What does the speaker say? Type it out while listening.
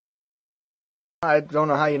I don't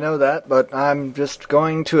know how you know that, but I'm just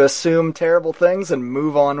going to assume terrible things and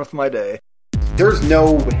move on with my day. There's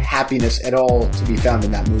no happiness at all to be found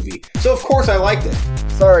in that movie. So, of course, I liked it.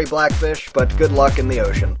 Sorry, Blackfish, but good luck in the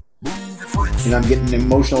ocean. And I'm getting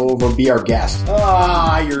emotional over Be Our Guest.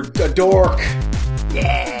 Ah, you're a dork.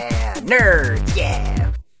 Yeah, nerds,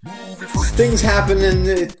 yeah. Things happen and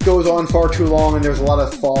it goes on far too long and there's a lot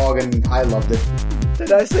of fog and I loved it.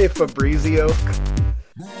 Did I say Fabrizio?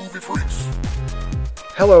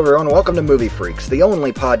 Hello everyone, welcome to Movie Freaks, the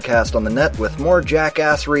only podcast on the net with more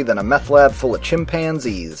jackassery than a meth lab full of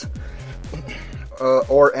chimpanzees.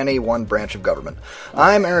 Or any one branch of government.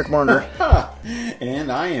 I'm Eric Morner.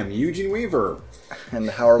 And I am Eugene Weaver.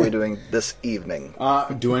 And how are we doing this evening?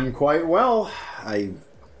 Doing quite well. I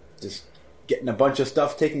just getting a bunch of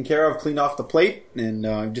stuff taken care of, cleaned off the plate,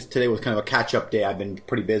 and just today was kind of a catch-up day. I've been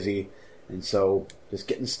pretty busy, and so just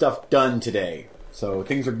getting stuff done today. So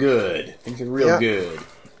things are good. Things are real good.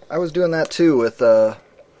 I was doing that too with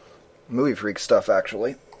Movie Freak stuff,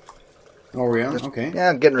 actually. Oh, yeah? Okay.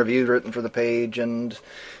 Yeah, getting reviews written for the page and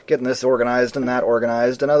getting this organized and that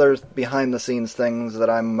organized and other behind-the-scenes things that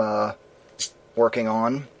I'm working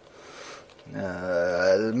on.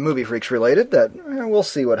 Movie Freaks related, that we'll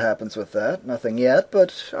see what happens with that. Nothing yet,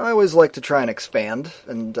 but I always like to try and expand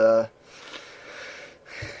and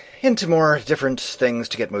into more different things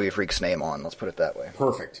to get Movie Freaks' name on. Let's put it that way.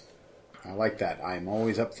 Perfect. I like that. I'm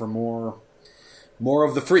always up for more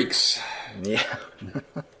of the freaks. Yeah.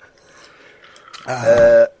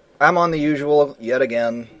 I'm on the usual yet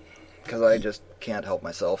again because I just can't help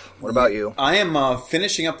myself. What about you? I am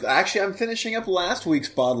finishing up. Actually, I'm finishing up last week's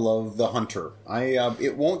bottle of The Hunter.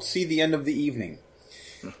 It won't see the end of the evening.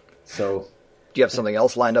 So, do you have something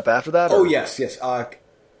else lined up after that? Oh, yes.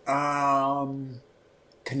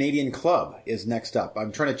 Canadian Club is next up.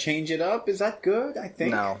 I'm trying to change it up. Is that good? I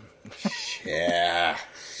think. No. Yeah.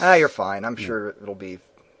 You're fine. I'm sure it'll be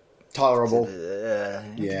tolerable.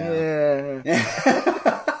 Yeah.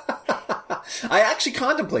 I actually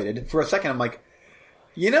contemplated for a second. I'm like,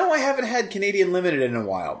 I haven't had Canadian Limited in a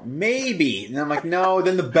while. Maybe. And I'm like, no.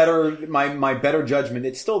 Then my better judgment,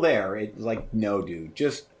 it's still there. It's like, no, dude,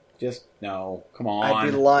 just no. Come on.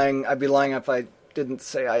 I'd be lying if I didn't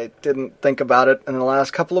say I didn't think about it in the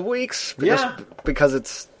last couple of weeks. Because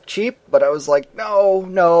it's cheap. But I was like,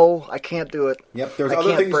 no, I can't do it. Yep. There's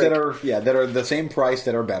other things that are the same price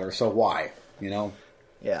that are better. So why?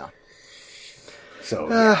 Yeah.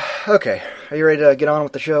 So, okay. Are you ready to get on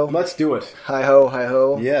with the show? Let's do it. Hi-ho,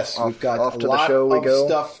 hi-ho. Yes, we've got a lot of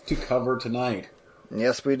stuff to cover tonight.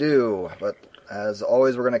 Yes, we do. But as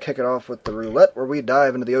always, we're going to kick it off with the roulette, where we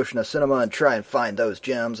dive into the ocean of cinema and try and find those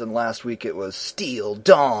gems. And last week it was Steel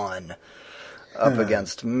Dawn up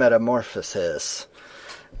against Metamorphosis.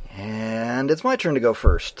 And it's my turn to go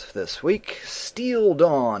first this week. Steel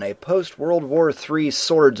Dawn, a post-World War III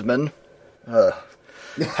swordsman.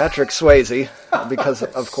 Patrick Swayze, because,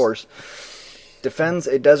 of course, defends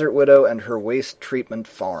a desert widow and her waste treatment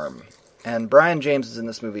farm. And Brian James is in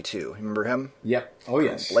this movie, too. Remember him? Yep. Oh,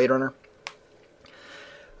 yes. Blade Runner.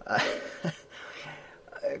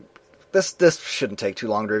 This shouldn't take too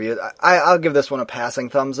long to review. I'll give this one a passing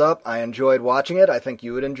thumbs up. I enjoyed watching it. I think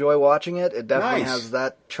you would enjoy watching it. It definitely has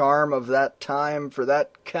that charm of that time for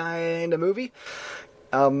that kind of movie.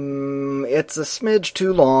 It's a smidge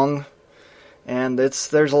too long. And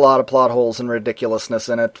there's a lot of plot holes and ridiculousness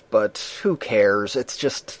in it, but who cares? It's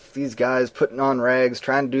just these guys putting on rags,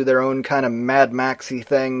 trying to do their own kind of Mad Maxy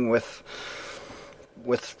thing with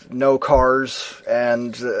no cars,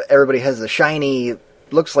 and everybody has a shiny,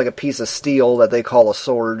 looks like a piece of steel that they call a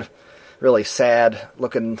sword. Really sad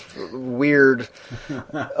looking, weird.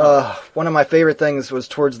 One of my favorite things was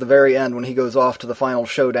towards the very end when he goes off to the final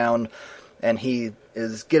showdown, and he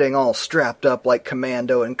is getting all strapped up like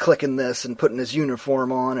Commando and clicking this and putting his uniform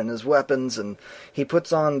on and his weapons, and he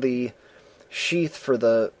puts on the sheath for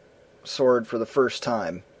the sword for the first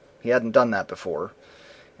time. He hadn't done that before.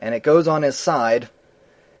 And it goes on his side,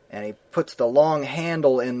 and he puts the long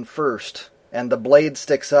handle in first, and the blade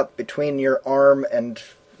sticks up between your arm and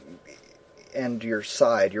your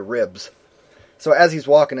side, your ribs. So as he's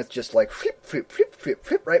walking, it's just like flip, flip, flip, flip,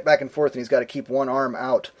 flip, right back and forth, and he's got to keep one arm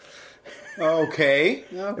out. Okay.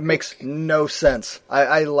 It makes no sense.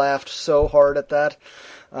 I laughed so hard at that.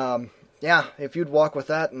 If you'd walk with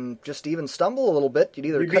that and just even stumble a little bit, you'd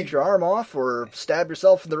either cut your arm off or stab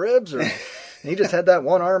yourself in the ribs, or he just had that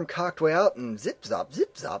one arm cocked way out and zip, zop,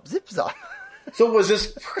 zip, zop, zip, zop. So was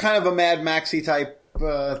this kind of a Mad Maxy type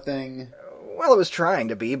thing? Well, it was trying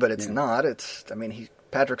to be, but it's not.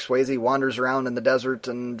 Patrick Swayze wanders around in the desert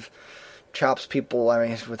and chops people,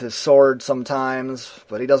 with his sword sometimes,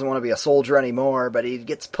 but he doesn't want to be a soldier anymore, but he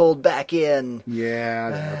gets pulled back in.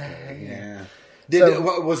 Yeah, okay,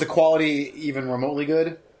 yeah. Was the quality even remotely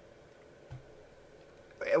good?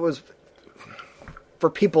 It was for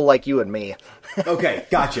people like you and me. Okay,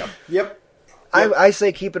 gotcha. Yep. I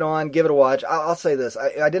say keep it on, give it a watch. I'll say this.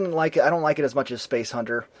 I didn't like it. I don't like it as much as Space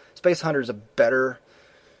Hunter. Space Hunter is a better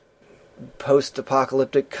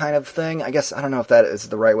post-apocalyptic kind of thing. I guess, I don't know if that is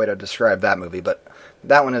the right way to describe that movie, but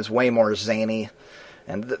that one is way more zany,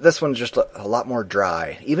 and this one's just a lot more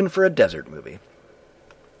dry, even for a desert movie.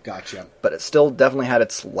 Gotcha. But it still definitely had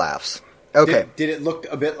its laughs. Okay. Did it look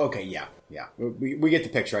a bit... Okay, yeah. We get the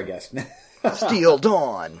picture, I guess. Steel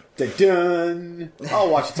Dawn. Dun.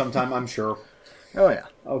 I'll watch it sometime, I'm sure. Oh, yeah.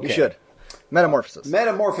 Okay. You should.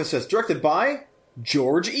 Metamorphosis, directed by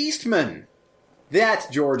George Eastman. That's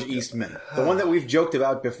George Eastman, the one that we've joked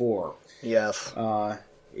about before. Yes.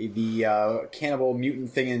 The cannibal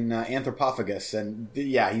mutant thing in Anthropophagus. And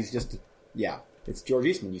he's just... Yeah, it's George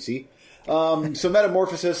Eastman, you see. So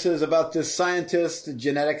Metamorphosis is about this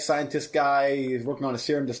genetic scientist guy. He's working on a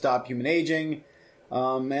serum to stop human aging.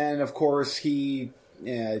 And, of course, he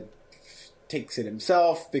takes it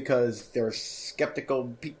himself because there are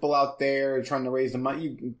skeptical people out there trying to raise the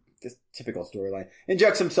money. This typical storyline.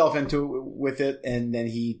 Injects himself with it, and then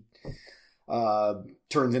he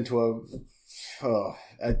turns into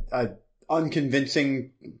a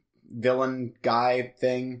unconvincing villain guy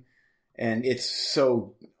thing, and it's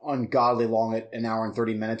so ungodly long at an hour and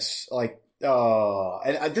 30 minutes.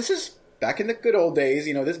 This is back in the good old days.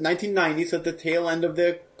 This 1990s at the tail end of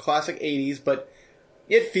the classic 80s, but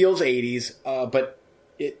it feels 80s. But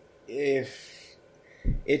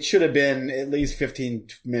it should have been at least 15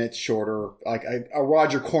 minutes shorter, like a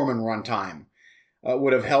Roger Corman runtime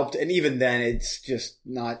would have helped. And even then,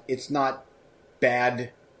 it's not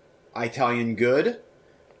bad Italian good.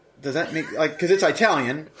 Does that make, because it's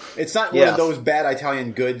Italian. It's not one of those bad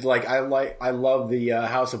Italian good. I love the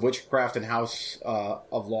House of Witchcraft and House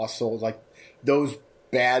of Lost Souls, like those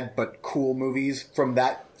bad but cool movies from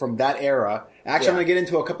that era. Actually, I'm going to get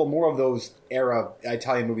into a couple more of those era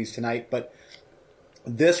Italian movies tonight, but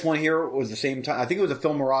this one here was the same time. I think it was a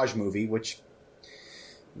Film Mirage movie, which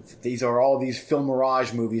these are all these Film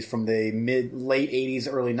Mirage movies from the late 80s,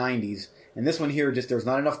 early 90s. And this one here, just there's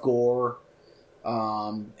not enough gore,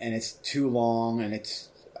 and it's too long, and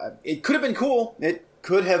it could have been cool. It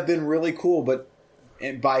could have been really cool, but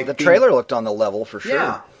the trailer looked on the level for sure.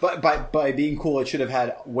 Yeah, but by being cool, it should have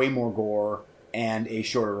had way more gore and a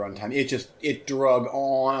shorter runtime. It drug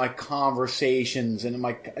on like conversations, and I'm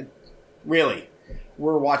like, really?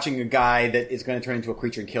 We're watching a guy that is going to turn into a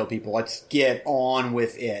creature and kill people. Let's get on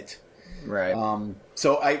with it. Right.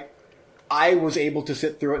 So I was able to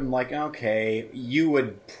sit through it and like, okay, you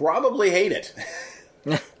would probably hate it.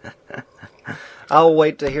 I'll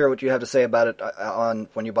wait to hear what you have to say about it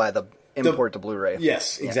when you buy the import to Blu-ray.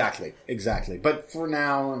 Yes, exactly. But for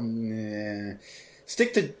now,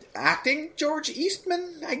 stick to acting, George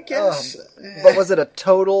Eastman, I guess. But was it a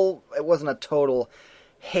total... It wasn't a total...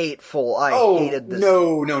 hateful. I hated this.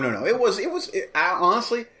 No. It was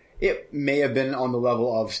honestly, it may have been on the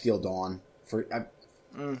level of Steel Dawn. I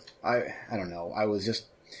don't know. I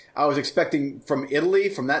was expecting from Italy,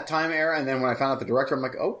 from that time era, and then when I found out the director, I'm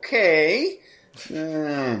like, okay,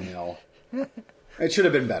 no. It should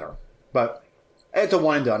have been better, but it's a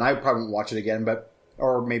one and done. I probably won't watch it again,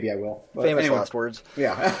 or maybe I will. But famous last words.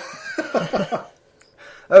 Yeah.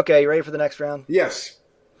 Okay, you ready for the next round? Yes.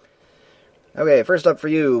 Okay, first up for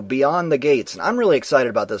you, Beyond the Gates. And I'm really excited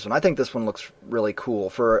about this one. I think this one looks really cool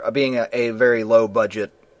for being a very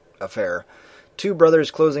low-budget affair. Two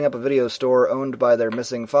brothers closing up a video store owned by their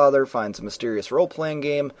missing father finds a mysterious role-playing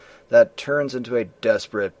game that turns into a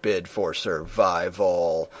desperate bid for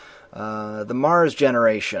survival. The Mars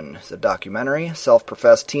Generation is a documentary.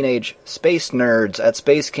 Self-professed teenage space nerds at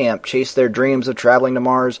space camp chase their dreams of traveling to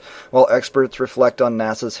Mars, while experts reflect on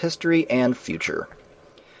NASA's history and future.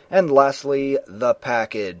 And lastly, The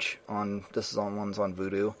Package. This is on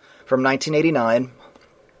Vudu. From 1989,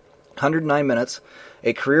 109 minutes.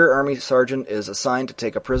 A career Army sergeant is assigned to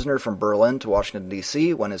take a prisoner from Berlin to Washington,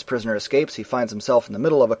 D.C. When his prisoner escapes, he finds himself in the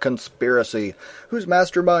middle of a conspiracy whose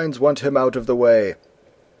masterminds want him out of the way.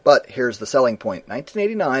 But here's the selling point.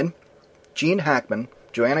 1989, Gene Hackman,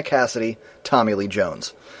 Joanna Cassidy, Tommy Lee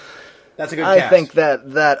Jones. That's a good cast. I think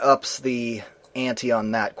that ups the ante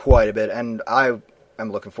on that quite a bit, and I'm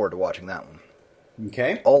looking forward to watching that one.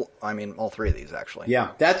 Okay. All three of these, actually.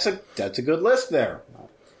 Yeah, that's a good list there.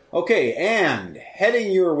 Okay, and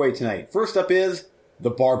heading your way tonight, first up is The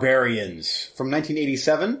Barbarians from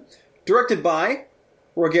 1987, directed by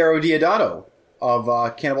Ruggero Deodato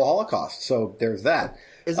of Cannibal Holocaust. So there's that.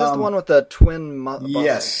 Is this the one with the twin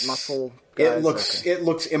yes. muscle guys? It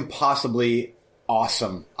looks impossibly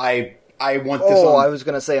awesome. I want this. Oh, I was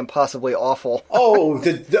going to say impossibly awful.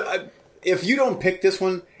 If you don't pick this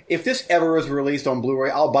one, if this ever is released on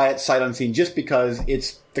Blu-ray, I'll buy it sight unseen just because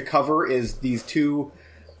the cover is these two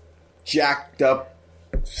jacked up,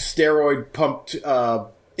 steroid pumped,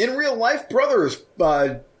 in real life brothers,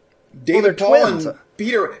 David Paul twins. And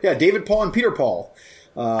Peter. Yeah, David Paul and Peter Paul.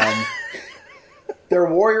 They're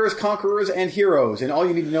warriors, conquerors, and heroes, and all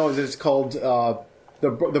you need to know is it's called the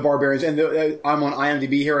Barbarians. And I'm on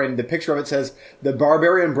IMDb here, and the picture of it says the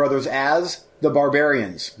Barbarian Brothers as the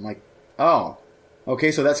Barbarians. I'm like, oh,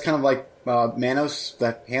 okay, so that's kind of like Manos,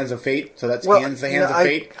 the Hands of Fate. So that's the Hands of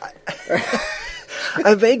Fate.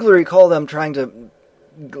 I vaguely recall them trying to,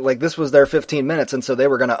 like, this was their 15 minutes, and so they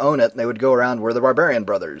were going to own it, and they would go around, we're the Barbarian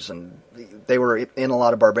Brothers, and they were in a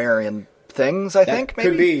lot of barbarian things, I think, maybe?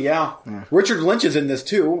 Could be, yeah. Richard Lynch is in this,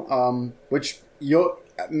 too, which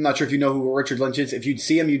I'm not sure if you know who Richard Lynch is. If you'd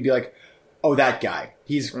see him, you'd be like, oh, that guy.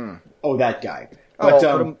 That guy.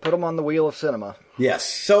 But, put him on the wheel of cinema. Yes.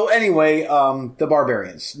 So anyway, the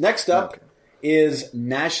Barbarians. Next up is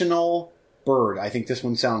National Bird. I think this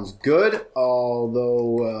one sounds good,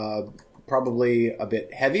 although probably a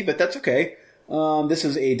bit heavy, but that's okay. This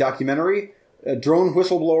is a documentary. A drone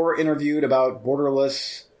whistleblower interviewed about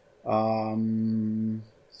borderless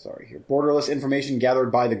information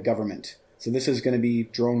gathered by the government. So this is going to be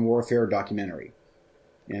drone warfare documentary.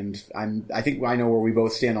 And I think I know where we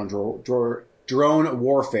both stand on drone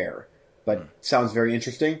warfare, but sounds very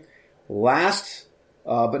interesting. Last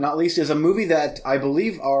but not least is a movie that I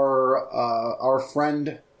believe our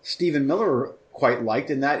friend Stephen Miller quite liked,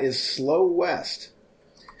 and that is Slow West.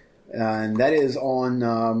 And that is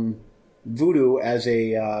on Vudu as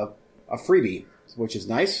a freebie, which is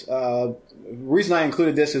nice. The reason I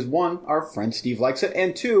included this is, one, our friend Steve likes it,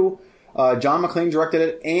 and two, John McClane directed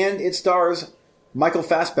it, and it stars Michael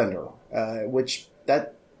Fassbender, which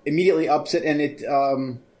that immediately ups it, and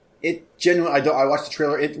it genuinely, I watched the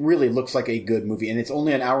trailer, it really looks like a good movie, and it's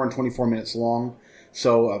only an hour and 24 minutes long,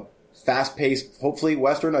 so fast-paced, hopefully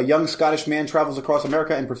Western. A young Scottish man travels across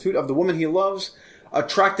America in pursuit of the woman he loves,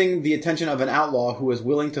 attracting the attention of an outlaw who is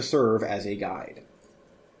willing to serve as a guide.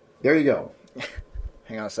 There you go.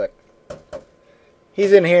 Hang on a sec.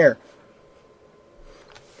 He's in here.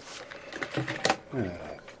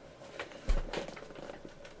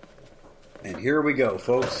 And here we go,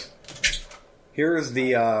 folks. Here's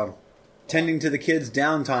the tending to the kids'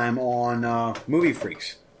 downtime on Movie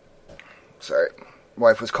Freaks. Sorry.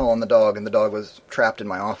 Wife was calling the dog, and the dog was trapped in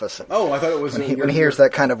my office. Oh, I thought it was... When he hears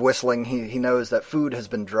that kind of whistling, he knows that food has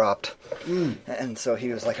been dropped. And so he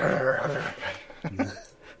was like...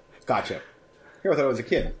 Gotcha. Here, I thought it was a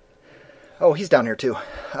kid. Oh, he's down here, too.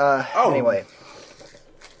 Anyway.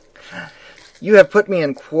 You have put me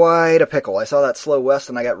in quite a pickle. I saw that Slow West,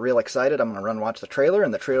 and I got real excited. I'm going to run watch the trailer,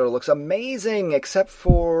 and the trailer looks amazing, except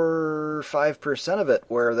for 5% of it,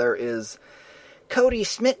 where there is... Cody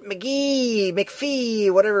Smith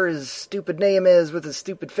McPhee, whatever his stupid name is with his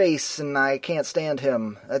stupid face, and I can't stand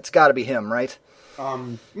him. That's got to be him, right?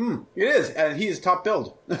 It is, and he's top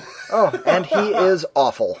billed. Oh, and he is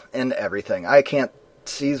awful in everything. I can't.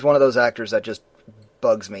 He's one of those actors that just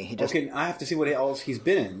bugs me. Okay, I have to see what else he's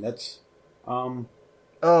been in. That's The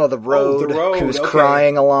Road. He was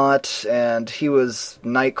crying a lot, and he was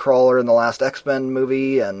Nightcrawler in the last X-Men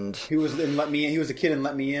movie, and he was in Let Me In. He was a kid in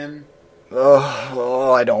Let Me In.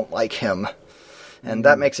 Oh, I don't like him. And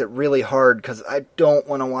that makes it really hard, because I don't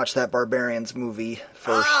want to watch that Barbarians movie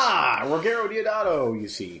first. Ruggero Deodato, you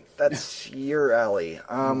see. That's your alley.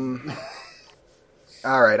 Alright,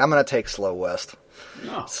 I'm going to take Slow West.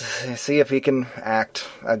 No. See if he can act.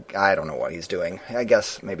 I don't know what he's doing. I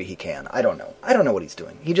guess maybe he can. I don't know. I don't know what he's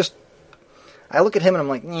doing. I look at him and I'm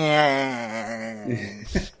like, yeah.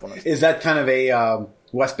 Is that kind of a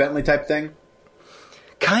Wes Bentley type thing?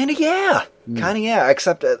 Kind of, yeah.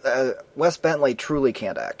 Except Wes Bentley truly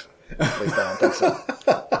can't act. At least I don't think so.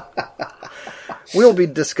 We'll be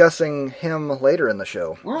discussing him later in the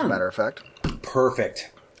show, as a matter of fact.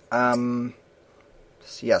 Perfect.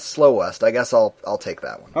 Slow West. I guess I'll take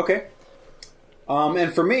that one. Okay.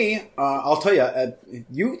 And for me, I'll tell you,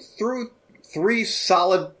 you threw 3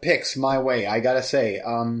 solid picks my way, I gotta say.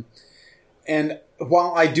 And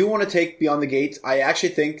while I do want to take Beyond the Gates, I actually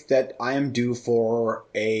think that I am due for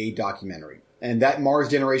a documentary. And that Mars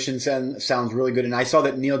Generation sounds really good. And I saw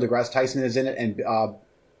that Neil deGrasse Tyson is in it, and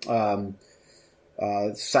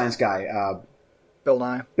Science Guy. Bill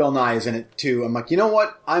Nye. Bill Nye is in it too. I'm like, you know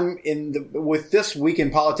what? With this week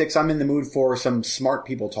in politics, I'm in the mood for some smart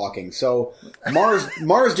people talking. So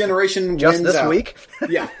Mars Generation just wins this out. Week?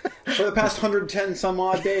 Yeah. For the past 110 some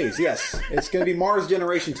odd days. Yes. It's going to be Mars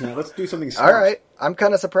Generation tonight. Let's do something smart. All right. I'm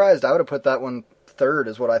kind of surprised. I would have put that one third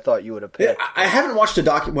is what I thought you would have picked. Yeah, I haven't watched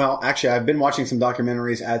well, actually, I've been watching some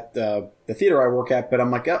documentaries at the theater I work at, but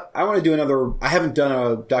I'm like, I want to do another. I haven't done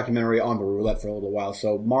a documentary on the roulette for a little while,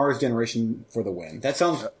 so Mars Generation for the win. That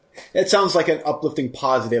sounds like an uplifting,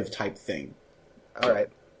 positive type thing. All right.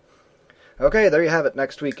 Okay, there you have it.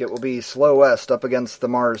 Next week it will be Slow West up against the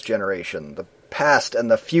Mars Generation. The past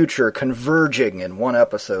and the future converging in one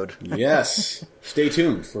episode. Yes. Stay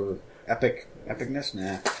tuned for epicness.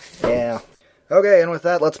 Nah. Yeah. Okay, and with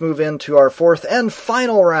that, let's move into our fourth and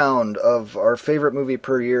final round of our favorite movie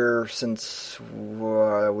per year since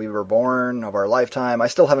we were born, of our lifetime. I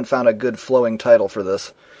still haven't found a good flowing title for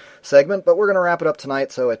this segment, but we're going to wrap it up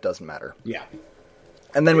tonight, so it doesn't matter. Yeah.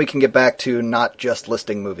 And then we can get back to not just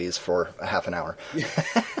listing movies for a half an hour.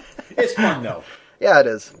 It's fun, though. Yeah, it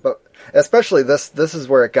is. But especially this is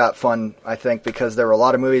where it got fun, I think, because there were a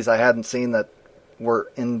lot of movies I hadn't seen that were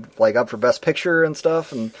up for Best Picture and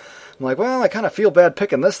stuff, and I'm like, well, I kind of feel bad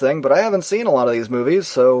picking this thing, but I haven't seen a lot of these movies,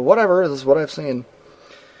 so whatever, this is what I've seen.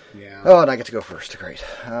 Yeah. Oh, and I get to go first. Great.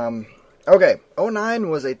 Okay, 2009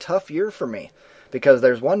 was a tough year for me, because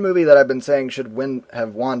there's one movie that I've been saying should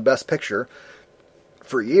have won Best Picture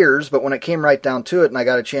for years, but when it came right down to it, and I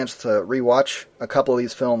got a chance to rewatch a couple of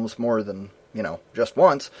these films more than, just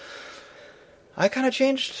once, I kind of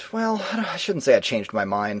changed, well, I shouldn't say I changed my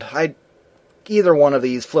mind. Either one of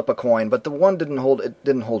these, flip a coin, but the one didn't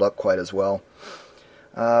hold up quite as well.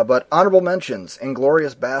 But honorable mentions: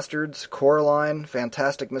 Inglourious Bastards, Coraline,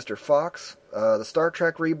 Fantastic Mr. Fox, the Star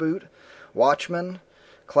Trek reboot, Watchmen,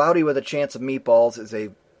 Cloudy with a Chance of Meatballs is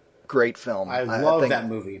a great film. I love that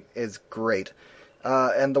movie. It's great.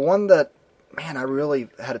 And the one that, man, I really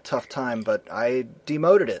had a tough time, but I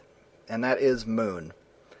demoted it, and that is Moon.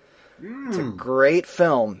 It's a great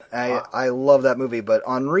film. I love that movie, but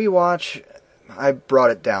on rewatch, I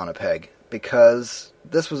brought it down a peg, because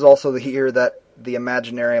this was also the year that the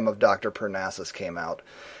Imaginarium of Dr. Parnassus came out.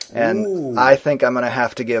 And I think I'm going to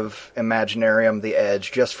have to give Imaginarium the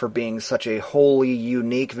edge just for being such a wholly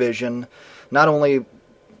unique vision. Not only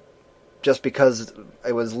just because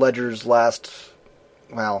it was Ledger's last,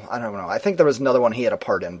 well, I don't know. I think there was another one he had a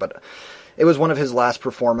part in, but it was one of his last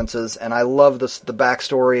performances. And I love the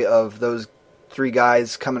backstory of those three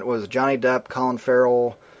guys coming. It was Johnny Depp, Colin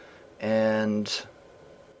Farrell, and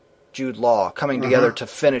Jude Law coming together to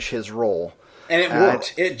finish his role. And it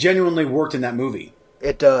worked. It genuinely worked in that movie.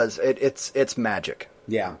 It does. It's magic.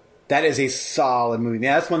 Yeah. That is a solid movie.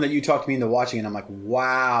 Yeah, that's one that you talked me into watching, and I'm like,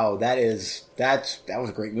 wow, that was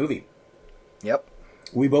a great movie. Yep.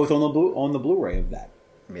 We both own the Blu-ray of that.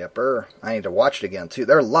 Yepper. I need to watch it again, too.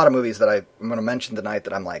 There are a lot of movies that I'm going to mention tonight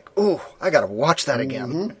that I'm like, ooh, I got to watch that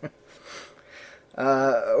again.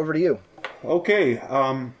 Over to you. Okay.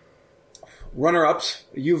 Runner-ups.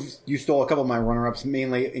 You stole a couple of my runner-ups,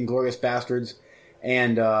 mainly Inglourious Bastards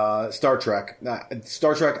and Star Trek.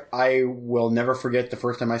 Star Trek, I will never forget the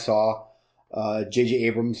first time I saw J.J.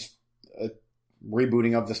 Abrams'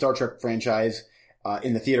 rebooting of the Star Trek franchise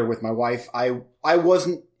in the theater with my wife. I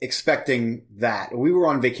wasn't expecting that. We were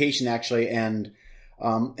on vacation, actually, and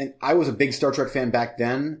I was a big Star Trek fan back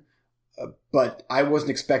then, but I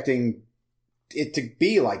wasn't expecting it to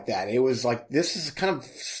be like that. It was like, this is kind of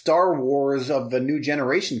Star Wars of the new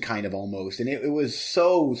generation, kind of, almost. And it was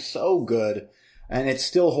so good. And it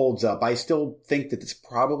still holds up. I still think that it's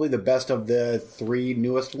probably the best of the three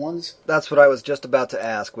newest ones. That's what I was just about to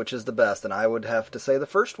ask, which is the best. And I would have to say the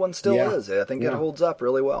first one still is. I think it holds up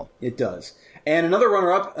really well. It does. And another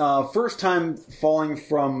runner-up, first time falling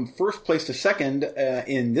from first place to second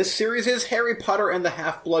in this series is Harry Potter and the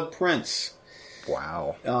Half-Blood Prince.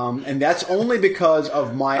 Wow. And that's only because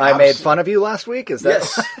of my... I made fun of you last week? Is that...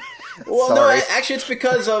 Yes. Well, Sorry. No, actually it's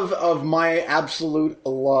because of my absolute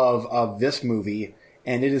love of this movie,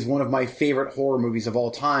 and it is one of my favorite horror movies of all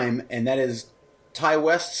time, and that is Ty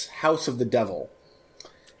West's House of the Devil.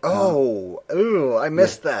 I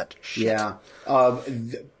missed that. Shit. Yeah.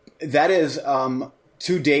 That is,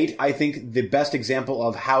 to date, I think the best example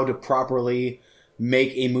of how to properly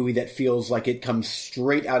make a movie that feels like it comes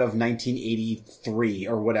straight out of 1983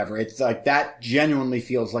 or whatever. It's like, that genuinely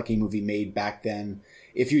feels like a movie made back then.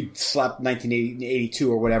 If you slapped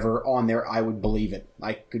 1982 or whatever on there, I would believe it.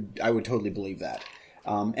 I would totally believe that.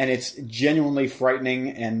 And it's genuinely frightening,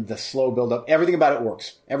 and the slow build-up, everything about it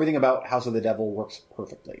works. Everything about House of the Devil works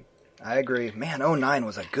perfectly. I agree. Man, 2009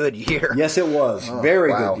 was a good year. Yes, it was.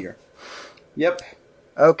 Very good year. Yep.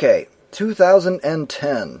 Okay,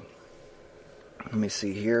 2010. Let me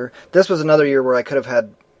see here. This was another year where I could have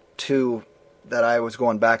had two that I was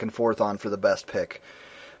going back and forth on for the best pick.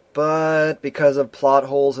 But because of plot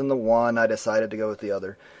holes in the one, I decided to go with the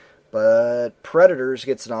other. But Predators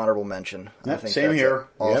gets an honorable mention. Yep, I think same that's here.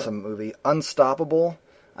 An awesome movie. Unstoppable.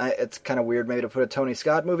 It's kind of weird maybe to put a Tony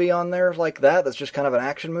Scott movie on there like that. That's just kind of an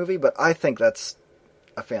action movie, but I think that's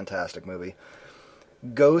a fantastic movie.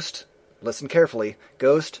 Ghost, listen carefully,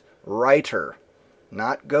 Ghost Writer.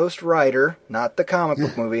 Not Ghost Rider, not the comic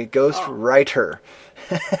book movie, Ghost Writer.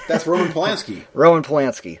 That's Roman Polanski. Roman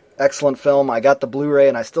Polanski. Excellent film. I got the Blu-ray,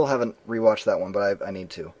 and I still haven't rewatched that one, but I need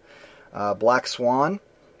to. Black Swan.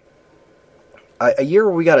 A year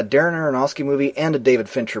where we got a Darren Aronofsky movie and a David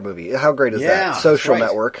Fincher movie. How great is that? Social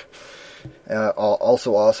Network.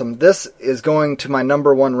 Also awesome. This is going to my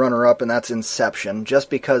number one runner-up, and that's Inception, just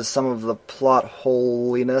because some of the plot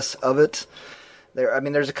holiness of it.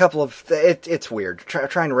 There's a couple of... It's weird.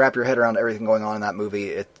 Trying to wrap your head around everything going on in that movie,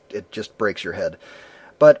 it just breaks your head.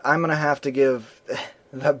 But I'm going to have to give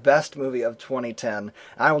the best movie of 2010.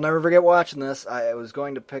 I will never forget watching this. I was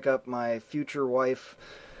going to pick up my future wife,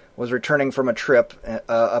 was returning from a trip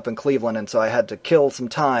up in Cleveland, and so I had to kill some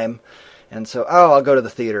time. And so, I'll go to the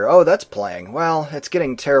theater. Oh, that's playing. Well, it's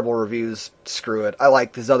getting terrible reviews. Screw it. I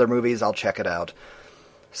like these other movies. I'll check it out.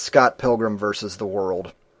 Scott Pilgrim vs. the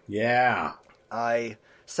World. Yeah. I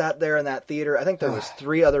sat there in that theater. I think there was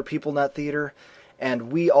 3 other people in that theater, and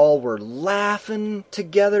we all were laughing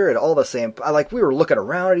together at all the same... we were looking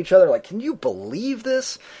around at each other like, can you believe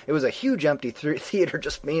this? It was a huge empty theater,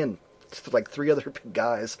 just me and 3 other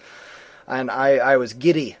guys. And I was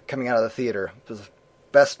giddy coming out of the theater. It was the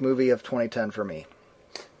best movie of 2010 for me.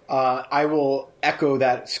 I will echo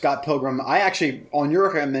that. Scott Pilgrim. I actually, on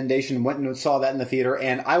your recommendation, went and saw that in the theater,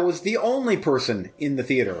 and I was the only person in the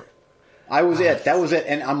theater. I was it. That was it.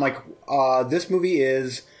 And I'm like, this movie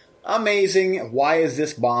is amazing. Why is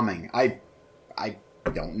this bombing? I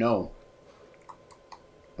don't know.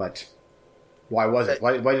 But why was it?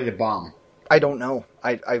 Why did it bomb? I don't know.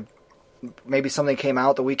 I maybe something came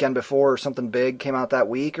out the weekend before, or something big came out that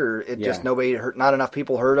week, or just nobody heard. Not enough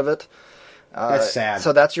people heard of it. That's sad.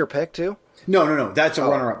 So that's your pick too? No. That's a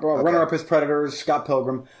runner-up. Okay. Runner-up is Predators. Scott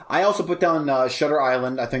Pilgrim. I also put down Shutter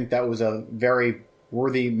Island. I think that was a very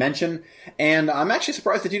worthy mention. And I'm actually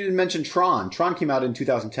surprised that you didn't mention Tron. Tron came out in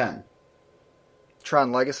 2010.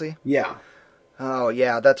 Tron Legacy? Yeah. Oh,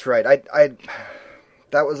 yeah, that's right. I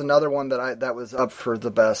that was another one that was up for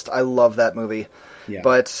the best. I love that movie. Yeah.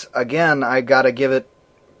 But again, I got to give it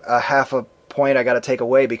a half a point I got to take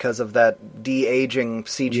away because of that de-aging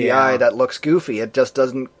CGI that looks goofy. It just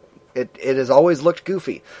doesn't... It has always looked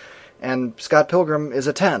goofy. And Scott Pilgrim is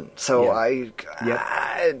a 10. So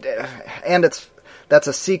and that's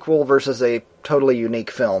a sequel versus a totally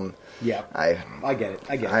unique film. Yeah, I get it.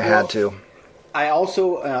 I had to. I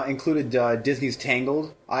also included Disney's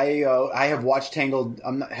Tangled. I have watched Tangled.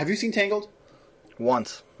 Have you seen Tangled?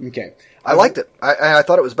 Once. Okay, I liked it. I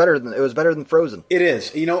thought it was better than Frozen. It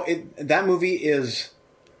is. That movie is.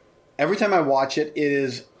 Every time I watch it, it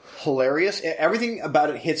is hilarious. Everything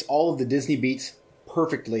about it hits all of the Disney beats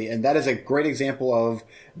perfectly, and that is a great example of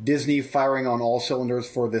Disney firing on all cylinders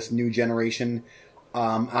for this new generation.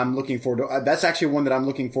 I'm looking forward to... that's actually one that I'm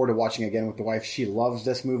looking forward to watching again with the wife. She loves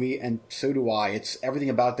this movie, and so do I. Everything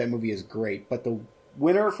about that movie is great. But the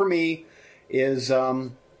winner for me is...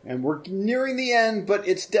 and we're nearing the end, but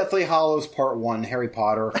it's Deathly Hallows Part 1, Harry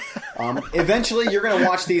Potter. Eventually, you're going to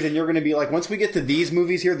watch these, and you're going to be like... Once we get to these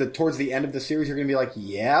movies here, towards the end of the series, you're going to be like,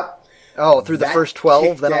 yep. Oh, through the first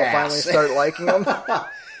 12, then I'll finally start liking them? But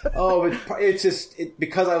it's just...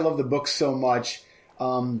 because I love the book so much...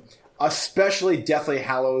 especially Deathly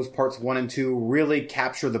Hallows Parts 1 and 2 really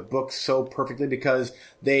capture the book so perfectly because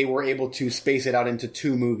they were able to space it out into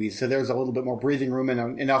 2 movies. So there's a little bit more breathing room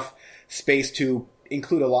and enough space to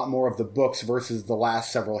include a lot more of the books versus the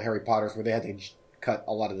last several Harry Potters where they had to cut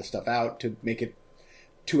a lot of the stuff out to make it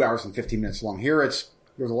 2 hours and 15 minutes long. Here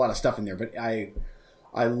there's a lot of stuff in there, but I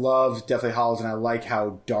love Deathly Hallows and I like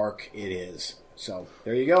how dark it is. So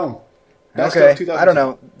there you go. Best okay, I don't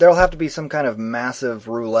know. There'll have to be some kind of massive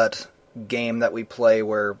roulette game that we play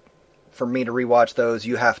where, for me to rewatch those,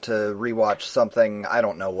 you have to rewatch something. I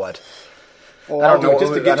don't know what. Oh, I'll do it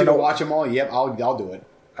just to get you to watch them all. Yep, I'll do it.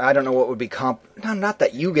 I don't know what would be No, not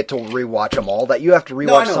that you get to rewatch them all. That you have to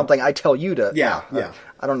rewatch something I tell you to. Yeah.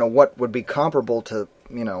 I don't know what would be comparable to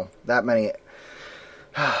that many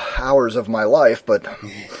hours of my life, but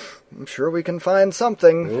I'm sure we can find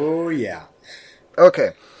something. Oh yeah.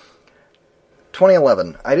 Okay.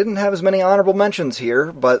 2011. I didn't have as many honorable mentions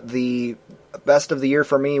here, but the best of the year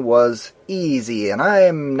for me was easy, and I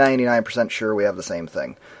am 99% sure we have the same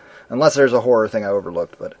thing. Unless there's a horror thing I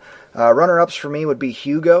overlooked. But runner-ups for me would be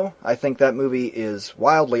Hugo. I think that movie is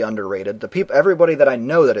wildly underrated. Everybody that I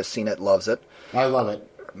know that has seen it loves it. I love it.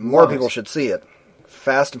 More people should see it.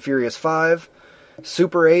 Fast and Furious 5,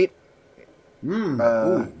 Super 8.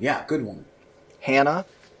 Yeah, good one. Hannah.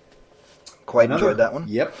 Enjoyed that one.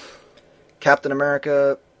 Yep. Captain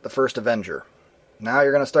America, The First Avenger. Now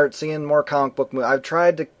you're going to start seeing more comic book movies. I've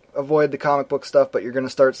tried to avoid the comic book stuff, but you're going to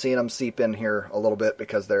start seeing them seep in here a little bit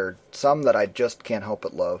because there are some that I just can't help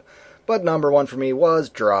but love. But number one for me was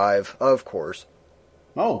Drive, of course.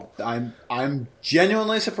 Oh, I'm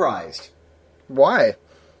genuinely surprised. Why?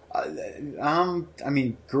 I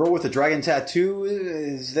mean, Girl with a Dragon Tattoo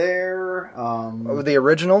is there. The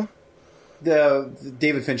original? The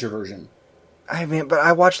David Fincher version. I mean, but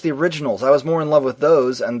I watched the originals. I was more in love with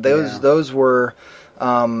those, and those were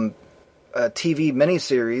a TV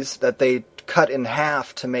miniseries that they cut in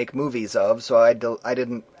half to make movies of. So I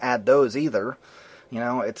didn't add those either. You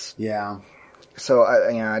know, it's So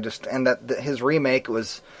his remake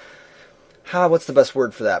was what's the best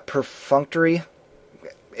word for that? Perfunctory.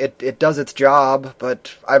 It does its job,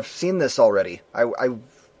 but I've seen this already.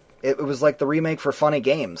 It was like the remake for Funny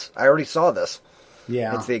Games. I already saw this.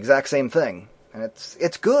 Yeah, it's the exact same thing. And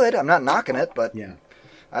it's good. I'm not knocking it, but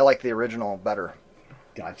I like the original better.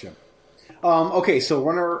 Gotcha. Okay, so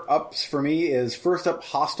runner-ups for me is first up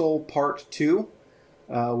Hostel Part 2,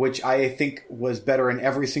 which I think was better in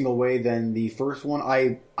every single way than the first one.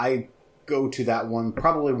 I go to that one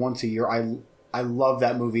probably once a year. I love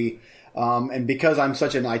that movie. And because I'm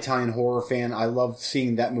such an Italian horror fan, I love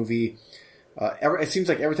seeing that movie. It seems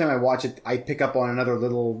like every time I watch it, I pick up on another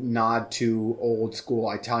little nod to old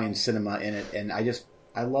school Italian cinema in it, and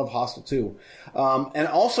I love Hostel 2. And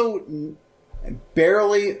also,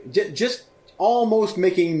 just almost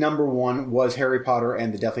making number one was Harry Potter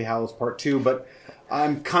and the Deathly Hallows Part 2, but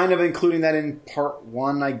I'm kind of including that in Part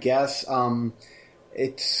 1, I guess.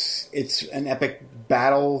 It's an epic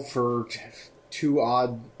battle for 2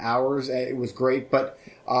 odd hours. It was great, but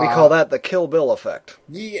we call that the Kill Bill effect.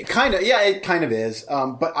 Yeah, kind of. Yeah, it kind of is.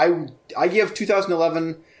 But I give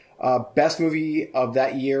 2011 best movie of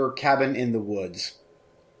that year, Cabin in the Woods.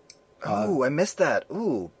 I missed that.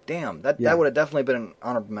 Ooh, damn. That would have definitely been an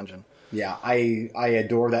honorable mention. Yeah, I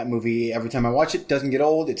adore that movie. Every time I watch it, it doesn't get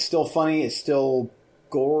old. It's still funny. It's still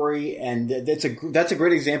gory, and that's a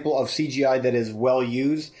great example of CGI that is well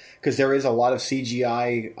used, because there is a lot of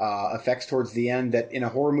CGI effects towards the end that in a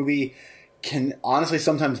horror movie can honestly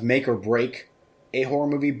sometimes make or break a horror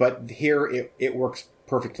movie, but here it works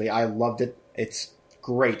perfectly. I loved it. It's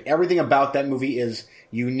great. Everything about that movie is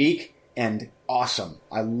unique and awesome.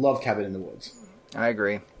 I love Cabin in the Woods. I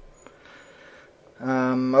agree.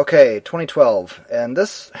 Okay, 2012, and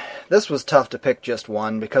this was tough to pick just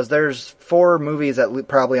one, because there's 4 movies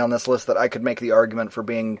probably on this list that I could make the argument for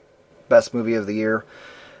being best movie of the year.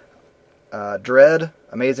 Dredd,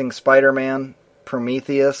 Amazing Spider-Man,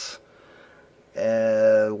 Prometheus,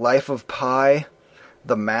 Life of Pi,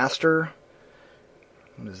 The Master,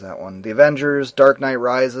 what is that one? The Avengers, Dark Knight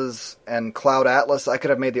Rises, and Cloud Atlas. I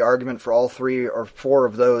could have made the argument for all 3 or 4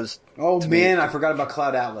 of those. Oh man, I forgot about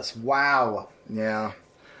Cloud Atlas. Wow. Yeah.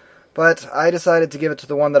 But I decided to give it to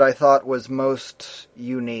the one that I thought was most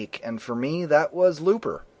unique, and for me, that was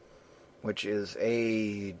Looper, which is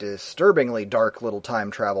a disturbingly dark little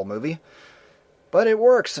time travel movie. But it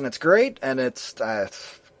works, and it's great, and it's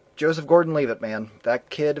Joseph Gordon-Levitt, man. That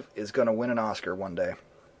kid is going to win an Oscar one day.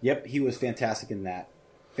 Yep, he was fantastic in that.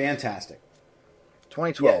 Fantastic.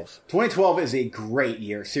 2012. Yeah, 2012 is a great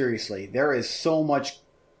year, seriously. There is so much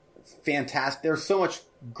there's so much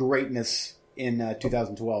greatness in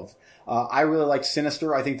 2012. I really like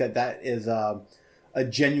Sinister. I think that is a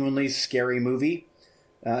genuinely scary movie.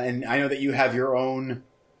 And I know that you have your own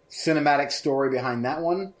cinematic story behind that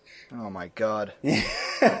one. Oh my God.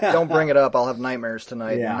 Don't bring it up. I'll have nightmares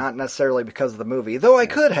tonight. Yeah. Not necessarily because of the movie, though I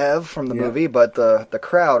could have from the movie, but the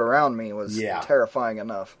crowd around me was terrifying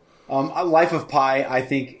enough. Life of Pi, I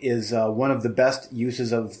think, is one of the best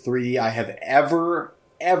uses of 3D I have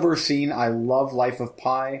ever seen. I love Life of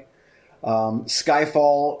Pi.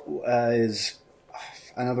 Skyfall is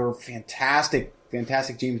another fantastic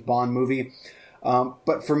James Bond movie.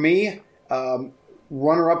 But for me,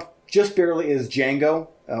 runner-up just barely is Django,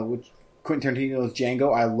 which Quentin Tarantino's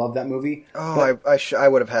Django. I love that movie. Oh, I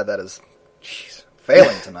would have had that as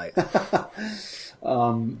failing tonight.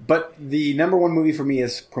 But the number one movie for me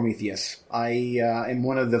is Prometheus. I am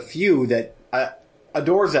one of the few that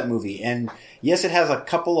adores that movie. And yes, it has a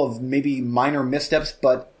couple of maybe minor missteps,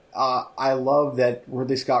 but I love that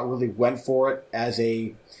Ridley Scott really went for it as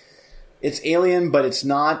it's Alien, but it's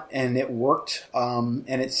not, and it worked, and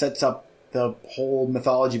it sets up the whole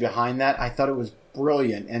mythology behind that. I thought it was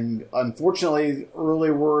brilliant, and unfortunately,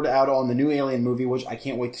 early word out on the new Alien movie, which I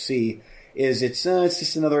can't wait to see, is it's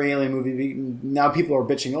just another Alien movie. Now people are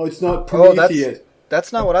bitching, it's not Prometheus.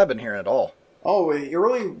 That's not what I've been hearing at all. Oh, the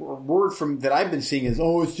early word that I've been seeing is,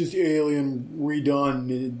 it's just Alien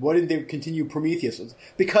redone. Why didn't they continue Prometheus?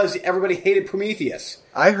 Because everybody hated Prometheus.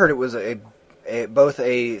 I heard it was both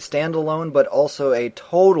a standalone, but also a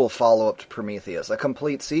total follow-up to Prometheus, a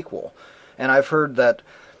complete sequel. And I've heard that,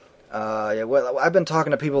 I've been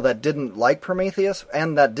talking to people that didn't like Prometheus,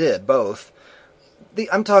 and that did, both.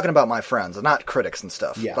 I'm talking about my friends, not critics and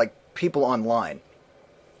stuff. Yeah. Like people online.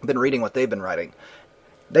 I've been reading what they've been writing.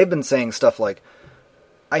 They've been saying stuff like,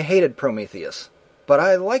 I hated Prometheus, but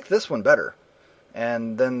I like this one better.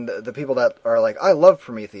 And then the people that are like, I love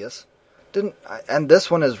Prometheus, didn't, and this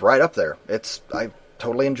one is right up there. I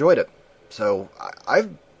totally enjoyed it. So I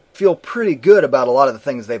feel pretty good about a lot of the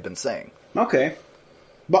things they've been saying. Okay.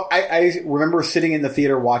 But I remember sitting in the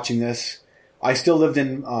theater watching this. I still lived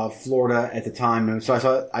in Florida at the time,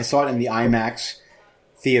 so I saw it in the IMAX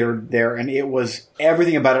theater there, and it was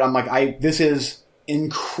everything about it. I'm like, this is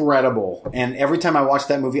incredible. And every time I watch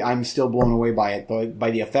that movie, I'm still blown away by it,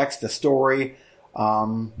 by the effects, the story.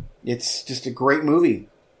 It's just a great movie.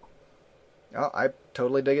 Oh, I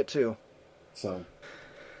totally dig it too. So,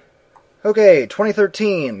 okay,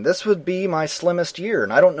 2013. This would be my slimmest year,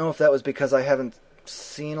 and I don't know if that was because I haven't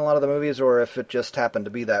seen a lot of the movies or if it just happened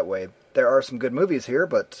to be that way. There are some good movies here,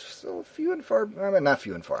 but still few and far. I mean, not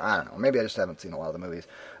few and far. I don't know. Maybe I just haven't seen a lot of the movies.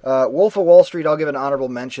 Wolf of Wall Street, I'll give an honorable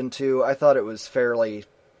mention to. I thought it was fairly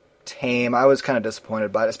tame. I was kind of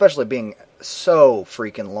disappointed by it, especially being so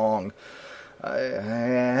freaking long.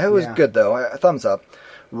 It was good, though. Thumbs up.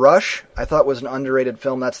 Rush, I thought was an underrated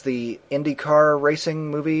film. That's the IndyCar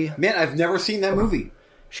racing movie. Man, I've never seen that movie. You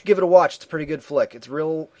should give it a watch. It's a pretty good flick. It's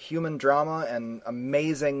real human drama and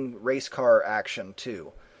amazing race car action,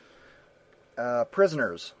 too.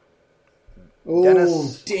 Prisoners. Oh,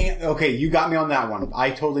 Dennis, damn. Okay, you got me on that one.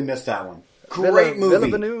 I totally missed that one. Great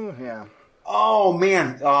movie. Villeneuve, yeah. Oh,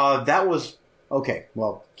 man. That was... Okay,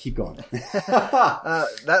 well, keep going.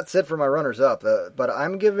 That's it for my runners-up. But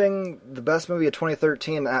I'm giving the best movie of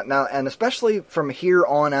 2013 now, and especially from here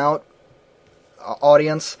on out,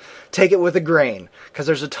 audience, take it with a grain. Because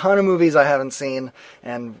there's a ton of movies I haven't seen,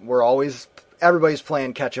 and everybody's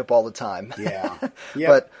playing catch-up all the time. Yeah. Yep.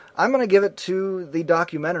 But I'm going to give it to the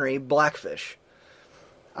documentary Blackfish.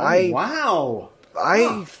 Wow.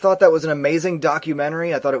 I thought that was an amazing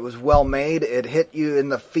documentary. I thought it was well made. It hit you in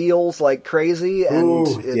the feels like crazy, and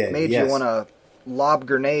it made you want to lob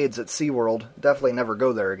grenades at SeaWorld. Definitely never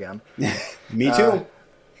go there again. Me too.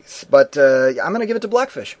 But I'm going to give it to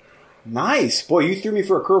Blackfish. Nice. Boy, you threw me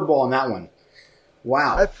for a curveball on that one.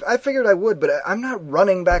 Wow. I figured I would, but I'm not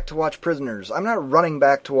running back to watch Prisoners. I'm not running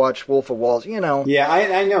back to watch Wolf of Wall Street, Yeah,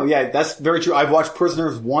 I know. Yeah, that's very true. I've watched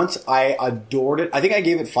Prisoners once. I adored it. I think I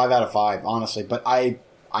gave it 5 out of 5, honestly. But I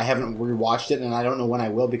haven't rewatched it, and I don't know when I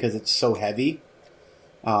will because it's so heavy.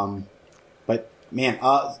 But, man,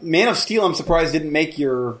 Man of Steel, I'm surprised didn't make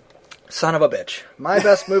your... Son of a bitch. My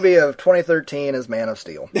best movie of 2013 is Man of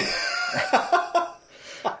Steel.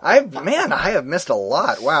 I have missed a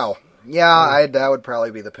lot. Wow. Yeah, that would probably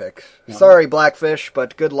be the pick. Yeah. Sorry, Blackfish,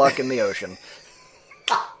 but good luck in the ocean.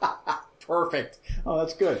 Perfect. Oh,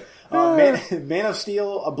 that's good. Man of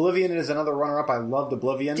Steel, Oblivion is another runner-up. I loved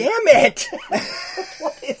Oblivion. Damn it!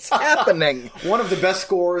 What is happening? One of the best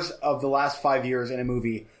scores of the last 5 years in a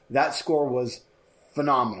movie. That score was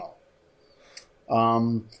phenomenal.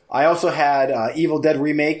 I also had Evil Dead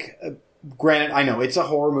Remake. Granted, I know it's a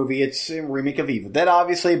horror movie. It's a remake of Evil Dead,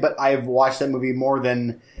 obviously, but I've watched that movie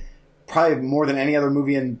probably more than any other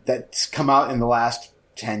movie that's come out in the last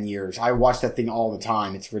 10 years. I watch that thing all the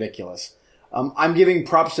time. It's ridiculous. I'm giving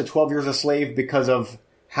props to 12 Years a Slave because of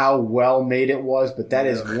how well made it was, but that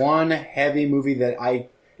is one heavy movie that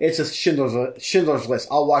it's a Schindler's List.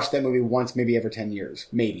 I'll watch that movie once, maybe every 10 years.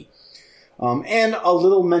 Maybe. And a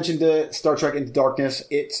little mention to Star Trek Into Darkness.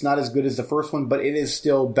 It's not as good as the first one, but it is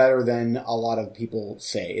still better than a lot of people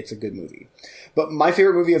say. It's a good movie. But my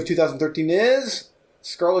favorite movie of 2013 is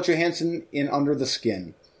Scarlett Johansson in Under the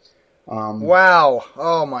Skin. Wow.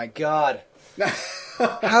 Oh my God.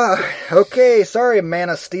 Okay, sorry, Man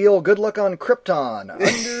of Steel. Good luck on Krypton.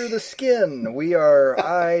 Under the Skin. We are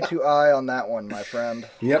eye to eye on that one, my friend.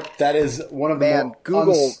 Yep, that is one of the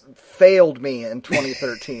Google failed me in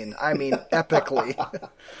 2013. I mean, epically.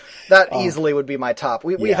 That easily would be my top.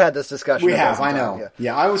 We've had this discussion. We have, I know.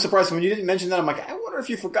 Yeah, I was surprised when you didn't mention that. I'm like, I wonder if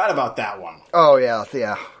you forgot about that one. Oh, yeah.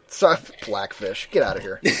 So, Blackfish. Get out of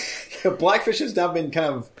here. Blackfish has now been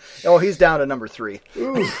kind of... Oh, he's down to number 3.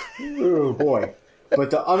 Ooh, boy.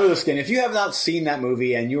 But Under the Skin, if you have not seen that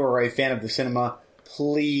movie and you are a fan of the cinema,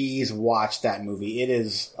 please watch that movie. It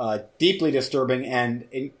is deeply disturbing, and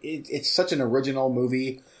it's such an original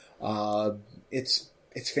movie. It's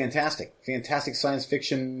fantastic. Fantastic science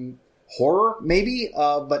fiction horror, maybe,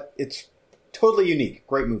 but it's totally unique.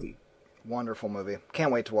 Great movie. Wonderful movie.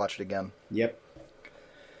 Can't wait to watch it again. Yep.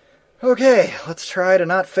 Okay, let's try to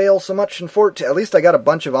not fail so much in 14. At least I got a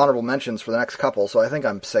bunch of honorable mentions for the next couple, so I think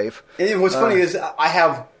I'm safe. And what's funny is I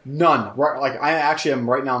have none. Right, like I actually am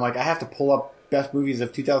right now. I'm like, I have to pull up best movies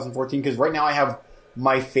of 2014 because right now I have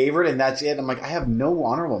my favorite, and that's it. I'm like, I have no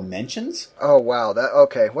honorable mentions. Oh wow,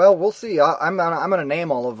 okay. Well, we'll see. I'm gonna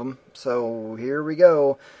name all of them. So here we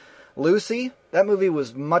go. Lucy. That movie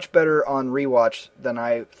was much better on rewatch than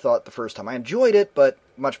I thought the first time. I enjoyed it, but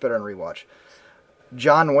much better on rewatch.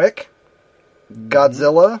 John Wick,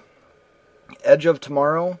 Godzilla, Edge of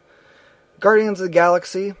Tomorrow, Guardians of the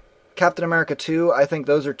Galaxy, Captain America 2. I think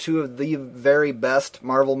those are two of the very best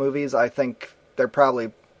Marvel movies. I think they're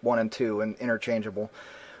probably 1 and 2 and interchangeable.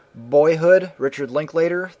 Boyhood, Richard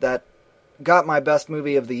Linklater, that got my best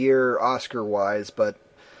movie of the year Oscar-wise, but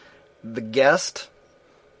The Guest.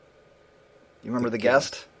 You remember The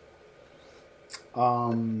Guest?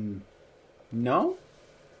 No.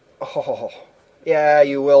 Oh, yeah,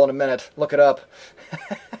 you will in a minute. Look it up.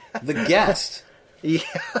 The Guest. Yeah.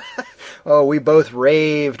 Oh, we both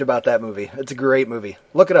raved about that movie. It's a great movie.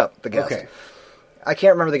 Look it up, The Guest. Okay. I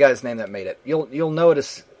can't remember the guy's name that made it. You'll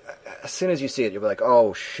notice as soon as you see it, you'll be like,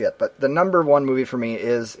 oh shit. But the number 1 movie for me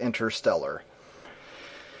is Interstellar.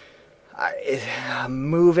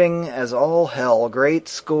 Moving as all hell. Great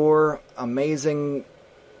score. Amazing.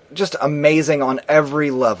 Just amazing on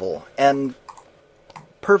every level. And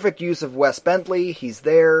perfect use of Wes Bentley. He's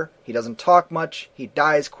there. He doesn't talk much. He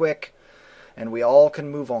dies quick. And we all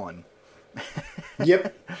can move on.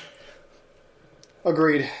 Yep.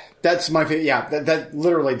 Agreed. That's my favorite. Yeah, that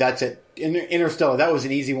literally, that's it. Interstellar, that was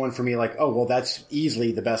an easy one for me. Like, oh, well, that's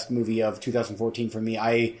easily the best movie of 2014 for me.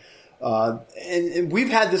 And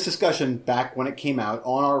we've had this discussion back when it came out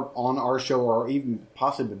on our show, or even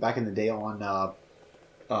possibly back in the day on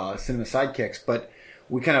Cinema Sidekicks. But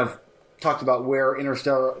we kind of talked about where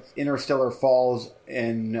Interstellar falls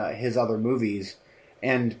in his other movies.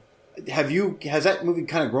 And has that movie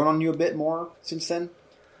kind of grown on you a bit more since then?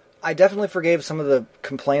 I definitely forgave some of the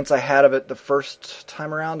complaints I had of it the first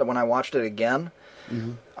time around when I watched it again.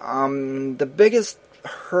 Mm-hmm. The biggest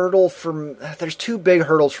hurdle there's 2 big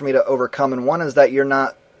hurdles for me to overcome, and one is that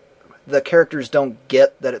the characters don't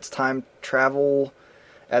get that it's time travel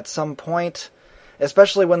at some point,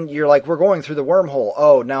 especially when you're like, we're going through the wormhole.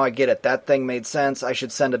 Oh, now I get it. That thing made sense. I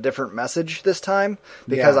should send a different message this time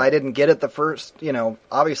because I didn't get it the first,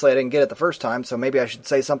 obviously I didn't get it the first time, so maybe I should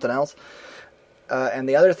say something else. And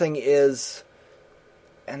the other thing is,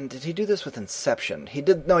 and did he do this with Inception? He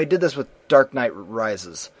did this with Dark Knight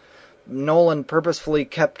Rises. Nolan purposefully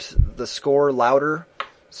kept the score louder,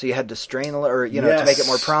 so you had to strain to make it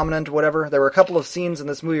more prominent, whatever. There were a couple of scenes in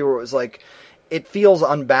this movie where it was like, it feels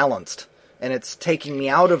unbalanced, and it's taking me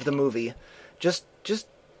out of the movie. Just a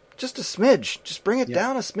smidge. Just bring it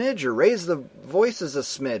down a smidge, or raise the voices a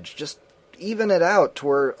smidge. Just even it out to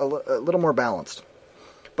where a little more balanced.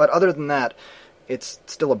 But other than that, it's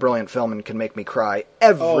still a brilliant film and can make me cry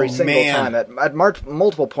every single time at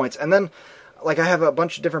multiple points. And then, like, I have a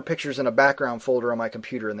bunch of different pictures in a background folder on my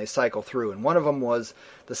computer, and they cycle through. And one of them was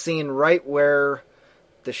the scene right where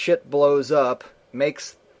the shit blows up,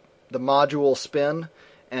 makes the module spin,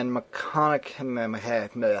 and McConaughey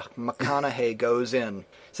goes in,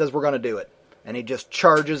 says we're going to do it. And he just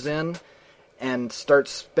charges in and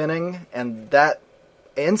starts spinning, and that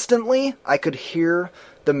instantly I could hear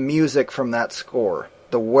the music from that score,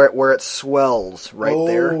 where it swells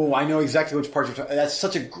there. Oh, I know exactly which part you're talking. That's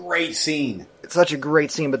such a great scene. It's such a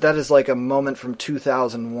great scene, but that is like a moment from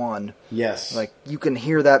 2001. Yes, like you can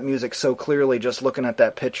hear that music so clearly just looking at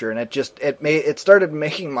that picture, and it started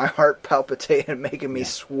making my heart palpitate and making me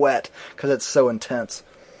sweat because it's so intense.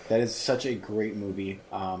 That is such a great movie.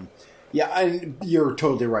 Yeah, and you're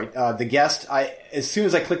totally right. The Guest, as soon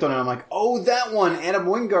as I clicked on it, I'm like, oh, that one, Adam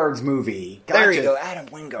Wingard's movie. Gotcha. There you go, Adam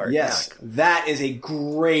Wingard. Yes, that is a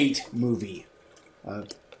great movie.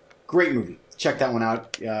 Great movie. Check that one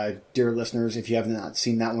out, dear listeners, if you have not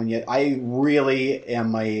seen that one yet. I really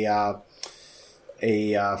am a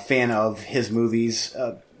fan of his movies.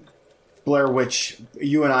 Blair Witch.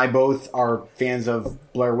 You and I both are fans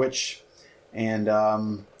of Blair Witch, and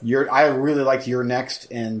I really liked You're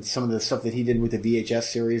Next and some of the stuff that he did with the VHS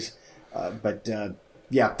series. But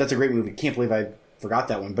that's a great movie. Can't believe I forgot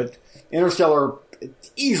that one. But Interstellar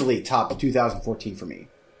easily top 2014 for me.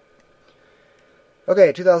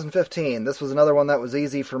 Okay, 2015. This was another one that was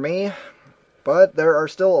easy for me, but there are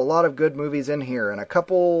still a lot of good movies in here, and a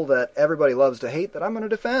couple that everybody loves to hate that I'm going to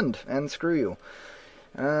defend, and screw you.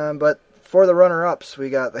 But for the runner-ups,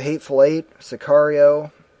 we got The Hateful Eight,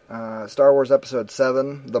 Sicario, Star Wars Episode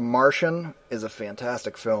 7. The Martian is a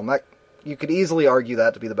fantastic film. You could easily argue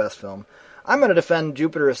that to be the best film. I'm going to defend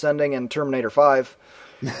Jupiter Ascending and Terminator 5.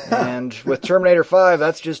 And with Terminator 5,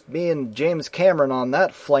 that's just me and James Cameron on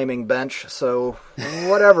that flaming bench, so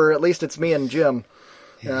whatever, at least it's me and Jim.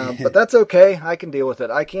 But that's okay, I can deal with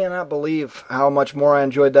it. I cannot believe how much more I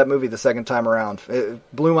enjoyed that movie the second time around. It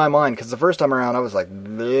blew my mind, because the first time around I was like,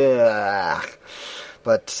 bleh.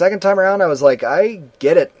 But second time around I was like, I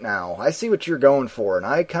get it now. I see what you're going for, and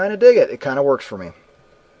I kind of dig it. It kind of works for me.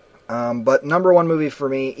 But number one movie for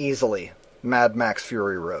me, easily, Mad Max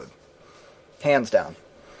Fury Road. Hands down.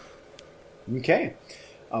 Okay.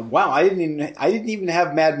 Wow, I didn't even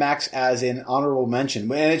have Mad Max as an honorable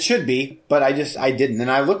mention, and it should be, but I didn't.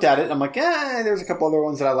 And I looked at it, and I'm like, there's a couple other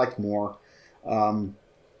ones that I liked more.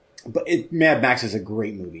 But Mad Max is a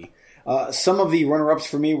great movie. Some of the runner-ups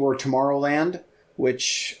for me were Tomorrowland,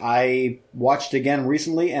 which I watched again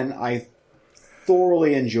recently, and I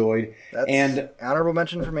thoroughly enjoyed. That's honorable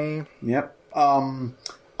mention for me. Yep.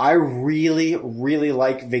 I really, really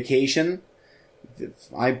like Vacation.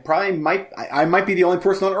 I might be the only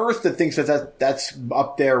person on earth that thinks that's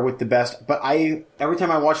up there with the best. But every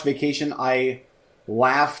time I watch Vacation, I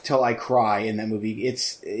laugh till I cry in that movie.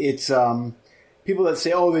 It's people that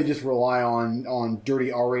say, they just rely on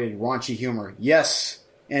dirty R-rated raunchy humor. Yes,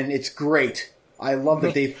 and it's great. I love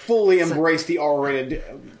that they fully embrace the R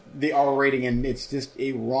rating, and it's just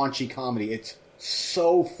a raunchy comedy. It's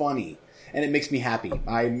so funny. And it makes me happy.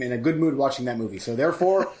 I'm in a good mood watching that movie. So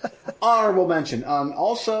therefore, honorable mention.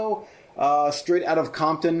 Also, Straight Outta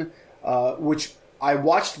Compton, which I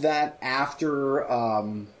watched that after.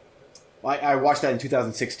 I watched that in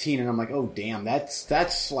 2016, and I'm like, oh damn,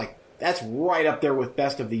 that's right up there with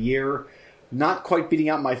best of the year. Not quite beating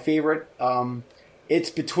out my favorite. It's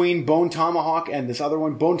between Bone Tomahawk and this other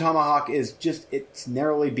one. Bone Tomahawk is it's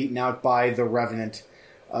narrowly beaten out by The Revenant.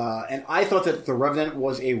 And I thought that The Revenant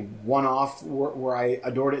was a one-off where I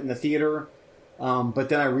adored it in the theater. But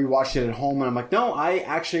then I rewatched it at home, and I'm like, no, I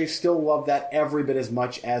actually still love that every bit as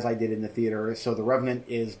much as I did in the theater. So The Revenant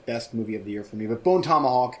is best movie of the year for me. But Bone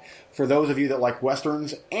Tomahawk, for those of you that like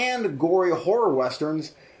westerns and gory horror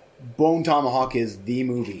westerns, Bone Tomahawk is the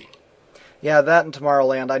movie. Yeah, that and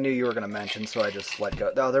Tomorrowland I knew you were going to mention, so I just let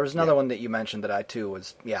go. Oh, there was another one that you mentioned that I, too,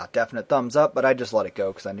 was, definite thumbs up, but I just let it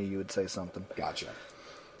go because I knew you would say something. Gotcha.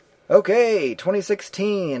 Okay,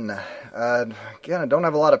 2016. Again, I don't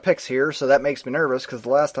have a lot of picks here, so that makes me nervous, because the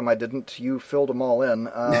last time I didn't, you filled them all in.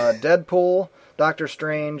 Deadpool, Doctor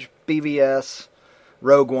Strange, BVS,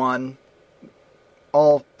 Rogue One,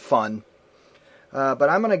 all fun. But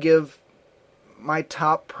I'm going to give my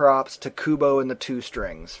top props to Kubo and the Two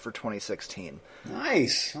Strings for 2016.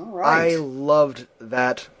 Nice, all right. I loved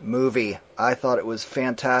that movie. I thought it was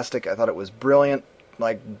fantastic. I thought it was brilliant,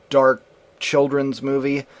 dark children's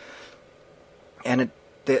movie. And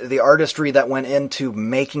the artistry that went into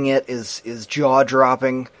making it is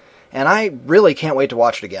jaw-dropping, and I really can't wait to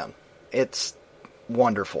watch it again. It's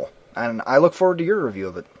wonderful, and I look forward to your review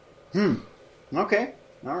of it. Okay,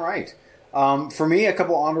 all right. For me, a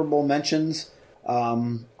couple honorable mentions.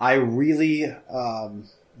 I really,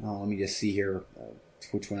 let me just see here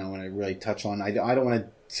which one I want to really touch on. I don't want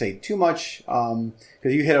to say too much because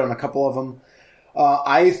you hit on a couple of them.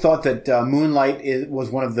 I thought that Moonlight was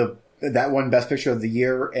that one Best Picture of the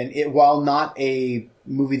year, and while not a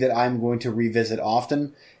movie that I'm going to revisit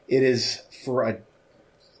often, it is for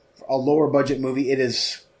a lower budget movie. It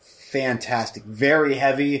is fantastic, very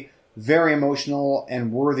heavy, very emotional,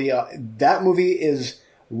 and worthy. That movie is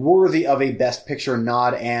worthy of a Best Picture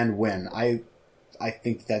nod and win. I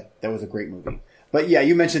think that was a great movie. But yeah,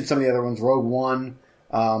 you mentioned some of the other ones: Rogue One,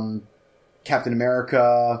 Captain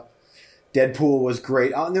America. Deadpool was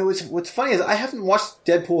great. What's funny is I haven't watched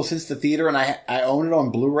Deadpool since the theater, and I own it on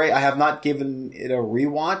Blu-ray. I have not given it a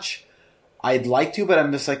rewatch. I'd like to, but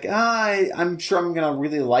I'm just like, I'm sure I'm going to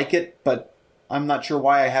really like it, but I'm not sure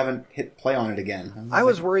why I haven't hit play on it again. I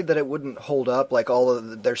was worried that it wouldn't hold up.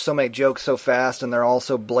 There's so many jokes so fast, and they're all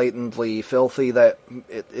so blatantly filthy that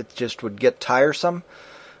it just would get tiresome,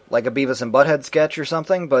 like a Beavis and Butthead sketch or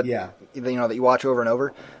something. But that you watch over and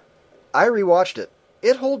over. I rewatched it.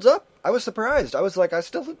 It holds up. I was surprised. I was like, I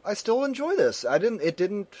still enjoy this. It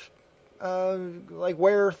didn't like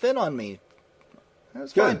wear thin on me. It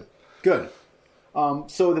was fine. Good.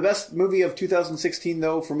 So the best movie of 2016,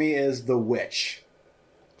 though, for me is The Witch.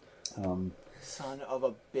 Son of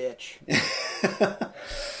a bitch.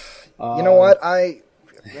 You know what?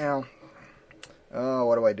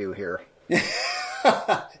 What do I do here?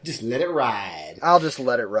 Just let it ride. I'll just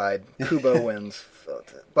let it ride. Kubo wins.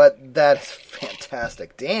 But that's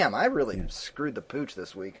fantastic. Damn, I really screwed the pooch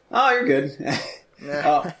this week. Oh, you're good.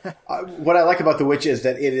 What I like about The Witch is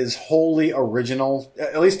that it is wholly original.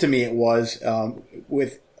 At least to me it was.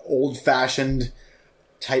 With old-fashioned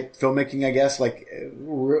type filmmaking, I guess. Like,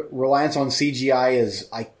 reliance on CGI is,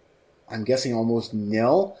 I'm guessing, almost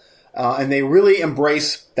nil. And they really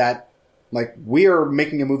embrace that, like, we are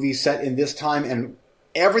making a movie set in this time, and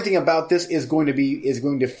everything about this is going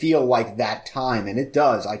to feel like that time, and it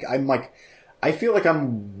does. I feel like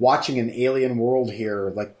I'm watching an alien world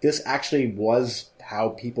here. Like, this actually was how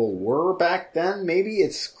people were back then. Maybe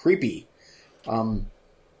it's creepy.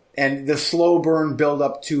 And the slow burn build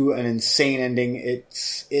up to an insane ending.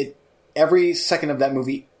 Every second of that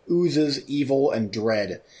movie oozes evil and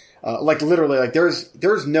dread. Like literally, like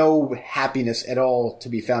there's no happiness at all to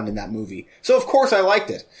be found in that movie. So of course I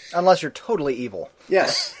liked it. Unless you're totally evil.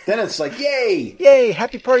 Yes. Then it's like, yay! Yay,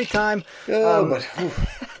 happy party time.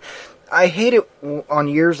 I hate it on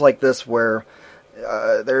years like this where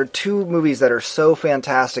there are two movies that are so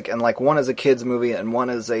fantastic, and like one is a kid's movie and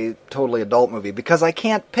one is a totally adult movie, because I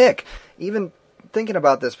can't pick. Even thinking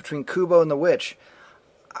about this, between Kubo and The Witch,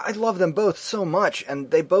 I love them both so much,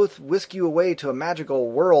 and they both whisk you away to a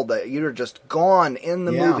magical world that you're just gone in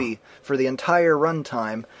the movie for the entire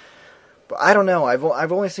runtime. But I don't know.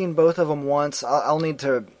 I've only seen both of them once. I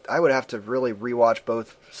would have to really rewatch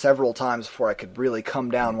both several times before I could really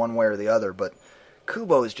come down one way or the other. But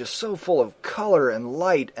Kubo is just so full of color and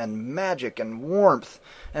light and magic and warmth,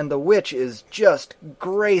 and The Witch is just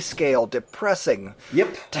grayscale, depressing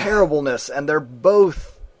terribleness, and they're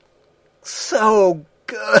both so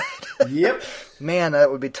good. Yep. Man,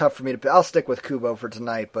 that would be tough for me to... I'll stick with Kubo for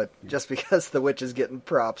tonight, but just because The Witch is getting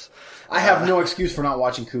props. I have no excuse for not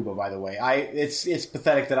watching Kubo, by the way. It's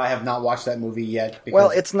pathetic that I have not watched that movie yet. Because... Well,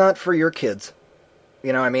 it's not for your kids.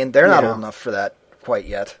 You know what I mean? They're not old enough for that quite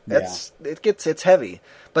yet. It's heavy.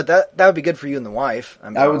 But that would be good for you and the wife.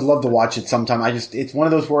 I would love to watch it sometime. It's one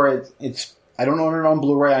of those where it's I don't own it on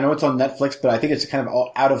Blu-ray. I know it's on Netflix, but I think it's kind of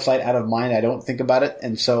out of sight, out of mind. I don't think about it,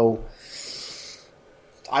 and so...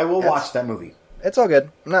 I will watch that movie. It's all good.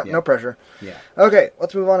 No pressure. Yeah. Okay,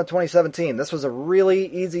 let's move on to 2017. This was a really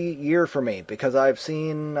easy year for me because I've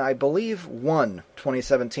seen, I believe, one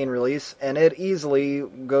 2017 release, and it easily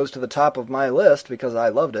goes to the top of my list because I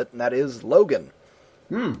loved it, and that is Logan.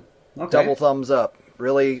 Okay. Double thumbs up.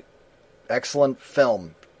 Really excellent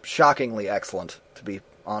film. Shockingly excellent, to be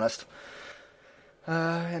honest.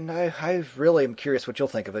 And I really am curious what you'll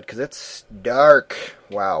think of it because it's dark.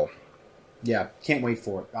 Wow. Yeah, can't wait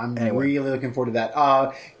for it. I'm really looking forward to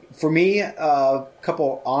that. For me, a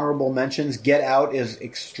couple honorable mentions. Get Out is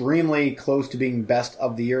extremely close to being best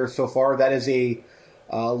of the year so far. That is a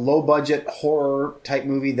low-budget horror-type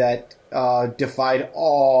movie that defied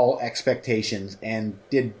all expectations and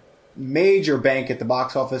did major bank at the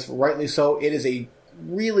box office, rightly so. It is a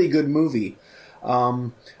really good movie.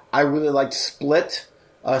 I really liked Split,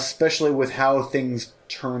 especially with how things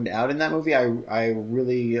turned out in that movie. I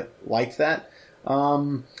really liked that.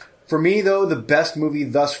 For me, though, the best movie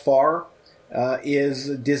thus far is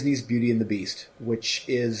Disney's Beauty and the Beast, which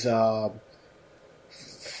is, I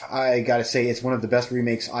gotta say, it's one of the best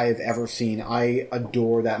remakes I have ever seen. I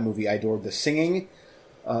adore that movie. I adore the singing,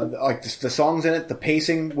 like the songs in it, the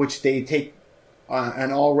pacing, which they take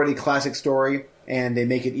an already classic story and they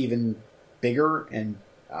make it even bigger, and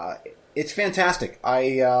it's fantastic.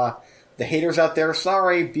 The haters out there,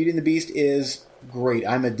 sorry, Beauty and the Beast is great.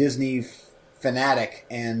 I'm a Disney fanatic,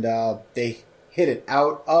 and they hit it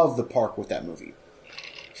out of the park with that movie.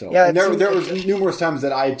 So there was numerous times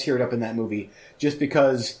that I teared up in that movie just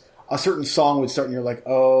because a certain song would start, and you're like,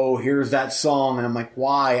 "Oh, here's that song," and I'm like,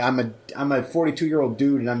 "Why? I'm a 42-year-old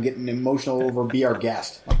dude, and I'm getting emotional over Be Our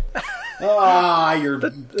Guest." You're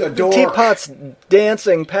a dork. Teapot's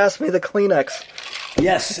dancing. Pass me the Kleenex.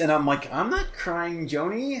 Yes, and I'm like, I'm not crying,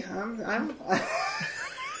 Joni. I'm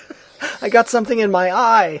I got something in my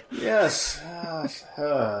eye. Yes,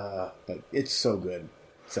 but it's so good.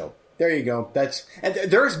 So there you go. And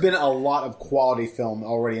there's been a lot of quality film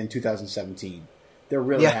already in 2017. There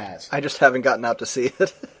really has. I just haven't gotten out to see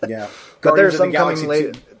it. Yeah, but there's some coming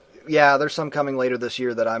later. Yeah, there's some coming later this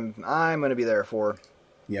year that I'm going to be there for.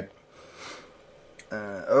 Yep.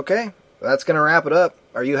 Okay, that's going to wrap it up.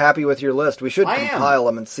 Are you happy with your list? We should compile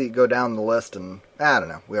them and go down the list, and I don't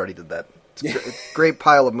know. We already did that. It's a great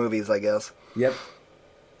pile of movies, I guess. Yep.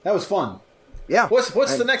 That was fun. Yeah.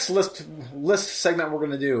 What's the next list segment we're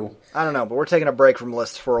going to do? I don't know, but we're taking a break from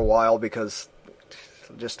lists for a while because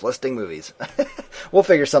just listing movies. We'll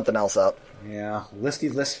figure something else out. Yeah,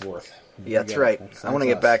 Listy Listworth. Yeah, that's right. I want to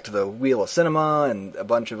get back to the Wheel of Cinema and a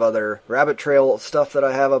bunch of other rabbit trail stuff that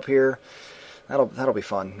I have up here. That'll be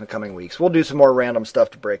fun in the coming weeks. We'll do some more random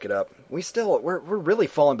stuff to break it up. We're really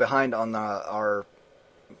falling behind on our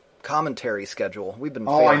commentary schedule. We've been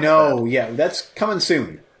I know. Yeah, that's coming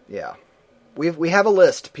soon. Yeah. We have a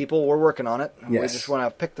list, people. We're working on it. Yes. We just want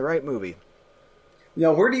to pick the right movie.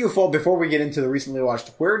 Now, where do you fall, before we get into the recently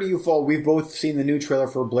watched, where do you fall? We've both seen the new trailer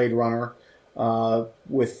for Blade Runner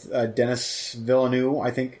with Denis Villeneuve,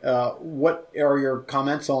 I think. What are your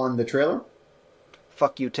comments on the trailer?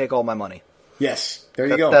 Fuck you, take all my money. Yes, there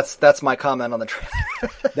you go. That's my comment on the trailer.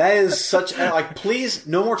 That is such, please,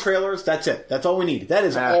 no more trailers. That's it. That's all we need. That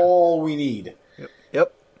is all we need.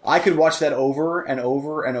 Yep. I could watch that over and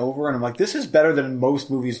over and over, and I'm like, this is better than most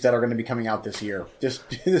movies that are going to be coming out this year. Just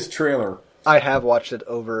this trailer. I have watched it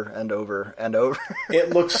over and over and over. It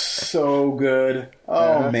looks so good.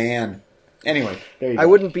 Oh, man. Anyway, there you go. I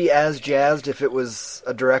wouldn't be as jazzed if it was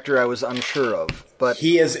a director I was unsure of, but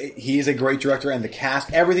he is a great director, and the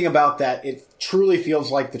cast, everything about that, it truly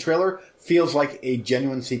feels like the trailer feels like a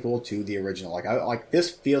genuine sequel to the original. This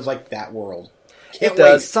feels like that world. It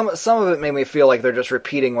does. Some of it made me feel like they're just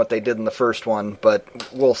repeating what they did in the first one, but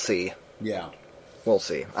we'll see. Yeah. We'll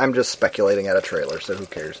see. I'm just speculating at a trailer, so who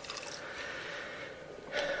cares?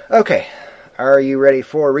 Okay. Are you ready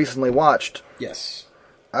for Recently Watched? Yes.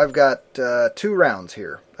 I've got 2 rounds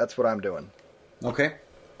here. That's what I'm doing. Okay.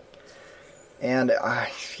 And,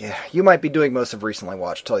 you might be doing most of Recently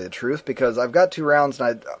Watched, to tell you the truth, because I've got 2 rounds,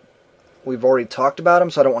 and we've already talked about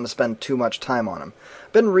them, so I don't want to spend too much time on them.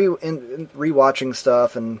 Been rewatching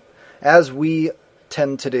stuff, and as we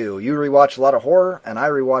tend to do, you rewatch a lot of horror, and I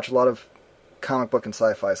rewatch a lot of comic book and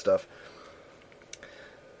sci-fi stuff.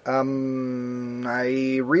 I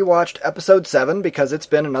rewatched episode 7 because it's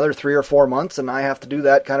been another 3 or 4 months, and I have to do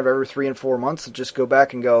that kind of every 3 and 4 months to just go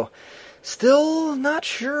back and go, still not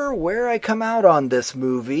sure where I come out on this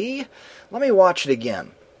movie. Let me watch it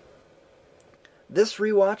again. This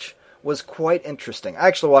rewatch was quite interesting. I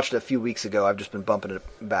actually watched it a few weeks ago. I've just been bumping it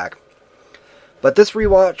back. But this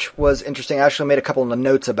rewatch was interesting. I actually made a couple of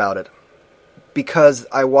notes about it because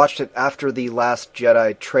I watched it after the Last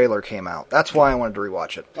Jedi trailer came out. That's why I wanted to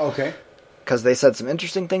rewatch it. Okay. Because they said some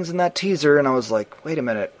interesting things in that teaser, and I was like, wait a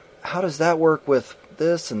minute, how does that work with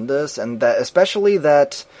this and that, especially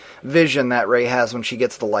that vision that Rey has when she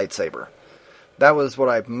gets the lightsaber. That was what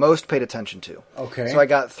I most paid attention to. Okay. So I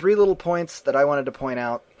got 3 little points that I wanted to point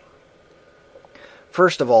out.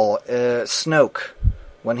 First of all, Snoke.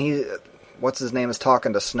 When what's his name, is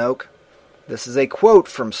talking to Snoke. This is a quote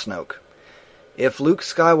from Snoke. If Luke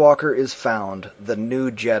Skywalker is found, the new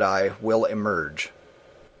Jedi will emerge.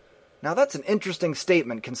 Now that's an interesting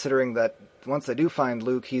statement, considering that once they do find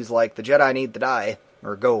Luke, he's like, the Jedi need to die,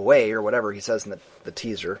 or go away, or whatever he says in the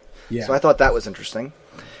teaser. Yeah. So I thought that was interesting.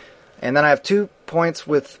 And then I have 2 points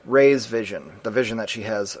with Rey's vision, the vision that she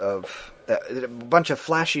has of a bunch of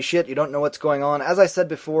flashy shit. You don't know what's going on. As I said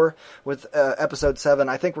before with episode 7,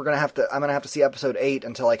 I think I'm going to have to see episode 8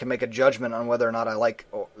 until I can make a judgment on whether or not I like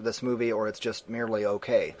this movie or it's just merely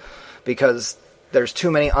okay. Because there's too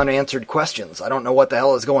many unanswered questions. I don't know what the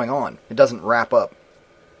hell is going on. It doesn't wrap up.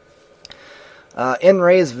 In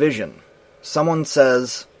Rey's vision, someone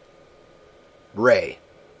says, Rey.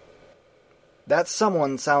 That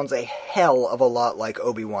someone sounds a hell of a lot like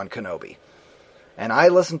Obi-Wan Kenobi. And I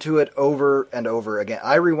listened to it over and over again.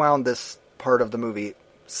 I rewound this part of the movie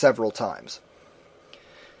several times.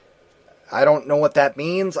 I don't know what that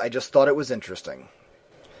means. I just thought it was interesting.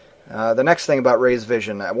 The next thing about Rey's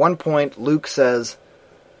vision. At one point, Luke says,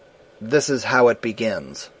 this is how it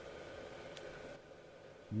begins.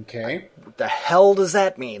 Okay. What the hell does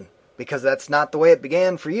that mean? Because that's not the way it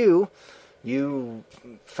began for you. You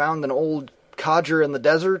found an old codger in the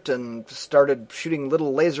desert and started shooting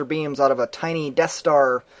little laser beams out of a tiny Death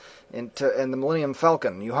Star in the Millennium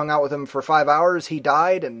Falcon. You hung out with him for 5 hours, he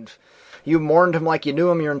died, and you mourned him like you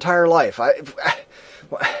knew him your entire life.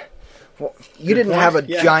 You didn't have a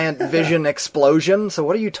giant vision explosion, so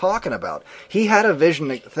what are you talking about? He had a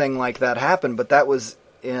vision thing like that happen, but that was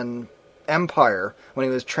in Empire when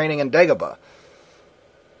he was training in Dagobah.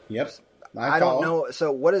 Yep. I don't know.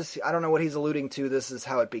 So I don't know what he's alluding to. This is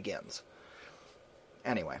how it begins.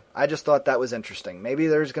 Anyway, I just thought that was interesting. Maybe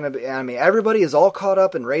there's going to be... I mean, everybody is all caught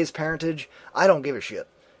up in Rey's parentage. I don't give a shit.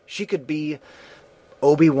 She could be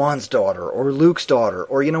Obi-Wan's daughter or Luke's daughter,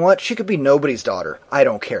 or you know what? She could be nobody's daughter. I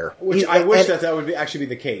don't care. Which I wish that would actually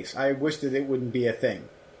be the case. I wish that it wouldn't be a thing.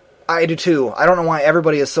 I do too. I don't know why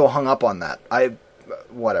everybody is so hung up on that.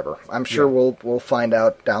 Whatever. I'm sure we'll find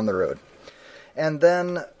out down the road. And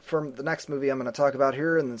then from the next movie I'm going to talk about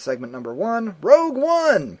here in segment number 1, Rogue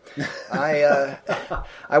One. I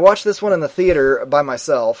watched this one in the theater by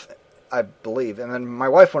myself, I believe, and then my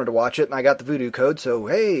wife wanted to watch it, and I got the Vudu code, so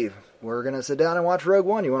hey, we're going to sit down and watch Rogue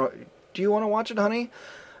One. Do you want to watch it, honey?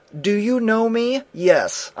 Do you know me?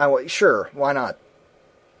 Yes. Sure, why not?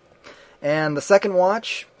 And the second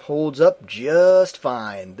watch holds up just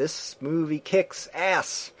fine. This movie kicks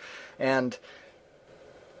ass. And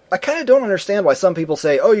I kind of don't understand why some people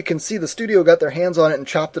say, oh, you can see the studio got their hands on it and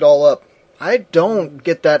chopped it all up. I don't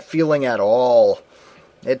get that feeling at all.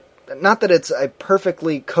 Not that it's a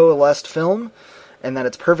perfectly coalesced film and that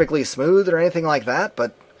it's perfectly smooth or anything like that,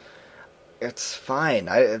 but it's fine.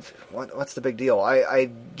 What's the big deal? I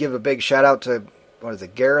give a big shout out to, what is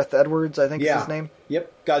it, Gareth Edwards, I think is his name?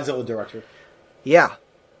 Yep, Godzilla director. Yeah.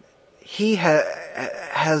 He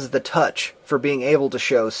has the touch for being able to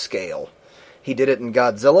show scale. He did it in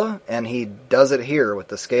Godzilla, and he does it here with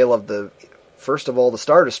the scale of first of all, the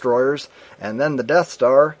Star Destroyers, and then the Death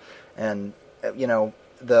Star, and,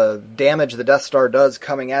 the damage the Death Star does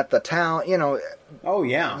coming at the town, Oh,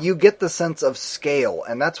 yeah. You get the sense of scale,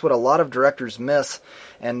 and that's what a lot of directors miss,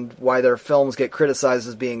 and why their films get criticized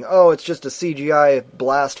as being, oh, it's just a CGI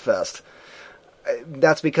blast fest.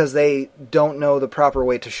 That's because they don't know the proper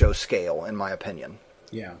way to show scale, in my opinion.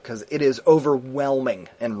 Yeah. Because it is overwhelming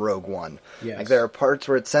in Rogue One. Yes. Like, there are parts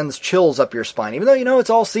where it sends chills up your spine. Even though it's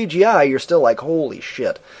all CGI, you're still like, holy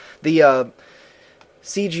shit. The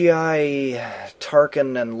CGI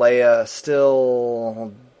Tarkin and Leia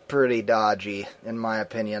still pretty dodgy, in my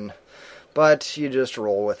opinion. But you just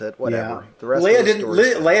roll with it, whatever. Yeah. The rest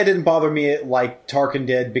Leia didn't bother me like Tarkin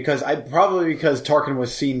did, because Tarkin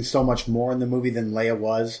was seen so much more in the movie than Leia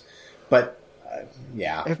was. But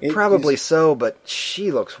yeah, probably so. But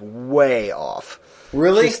she looks way off.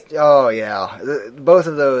 Really? Oh yeah, both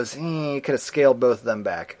of those. You could have scaled both of them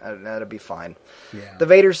back. That'd be fine. Yeah. The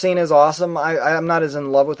Vader scene is awesome. I'm not as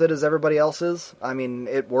in love with it as everybody else is. I mean,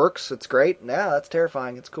 it works. It's great. Yeah, that's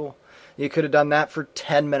terrifying. It's cool. You could have done that for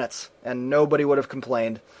 10 minutes, and nobody would have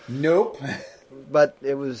complained. Nope. But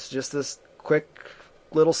it was just this quick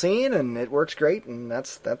little scene, and it works great, and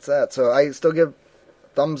that's that. So I still give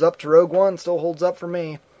thumbs up to Rogue One. Still holds up for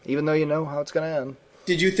me, even though you know how it's going to end.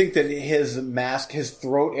 Did you think that his mask, his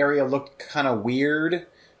throat area looked kind of weird?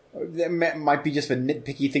 That might be just a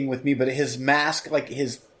nitpicky thing with me, but his mask,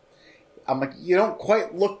 I'm like, you don't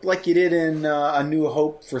quite look like you did in A New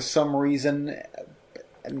Hope for some reason.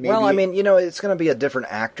 Maybe. Well, I mean, it's going to be a different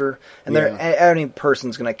actor, and any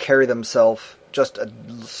person's going to carry themselves just a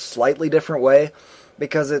slightly different way,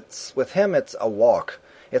 because with him, it's a walk.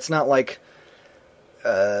 It's not like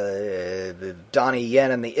Donnie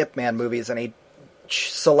Yen in the Ip Man movies, and he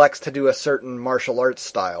selects to do a certain martial arts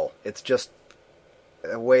style. It's just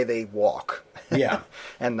a way they walk. Yeah.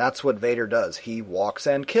 And that's what Vader does. He walks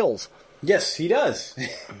and kills. Yes, he does.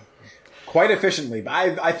 Quite efficiently. But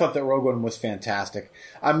I thought that Rogue One was fantastic.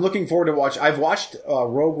 I'm looking forward to watch. I've watched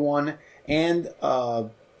Rogue One and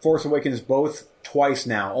Force Awakens both twice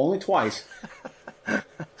now. Only twice.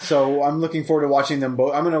 So I'm looking forward to watching them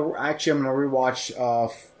both. I'm gonna rewatch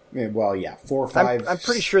 4, 5. I'm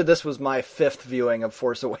pretty sure this was my 5th viewing of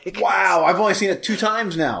Force Awakens. Wow, I've only seen it 2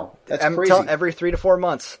 times now. That's crazy. Every 3 to 4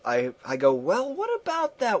 months, I go, well, what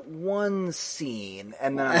about that one scene?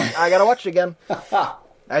 And then I gotta watch it again.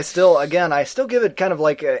 I still give it kind of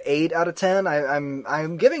like an 8 out of 10.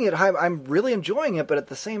 I'm giving it high. I'm really enjoying it, but at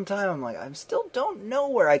the same time, I'm like, I still don't know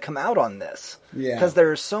where I come out on this. Yeah. Because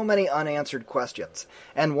there are so many unanswered questions,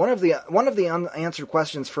 and one of the unanswered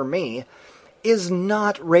questions for me is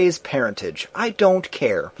not Rey's parentage. I don't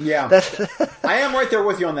care. Yeah, I am right there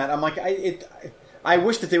with you on that. I'm like, I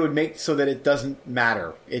wish that they would make so that it doesn't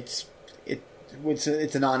matter. It's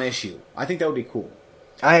a non-issue. I think that would be cool.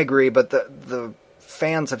 I agree, but the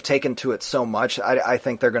fans have taken to it so much. I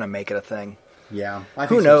think they're going to make it a thing. Yeah,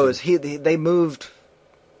 who knows? They moved.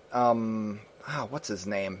 What's his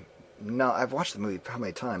name? No, I've watched the movie how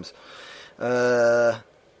many times? Kylo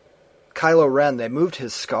Ren. They moved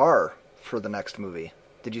his scar for the next movie.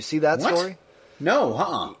 Did you see that story?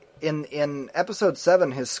 No, In episode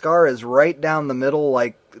 7, his scar is right down the middle,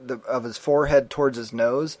 of his forehead towards his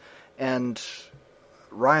nose, and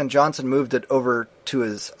Rian Johnson moved it over to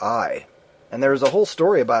his eye. And there was a whole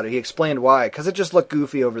story about it. He explained why, because it just looked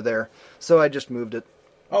goofy over there. So I just moved it.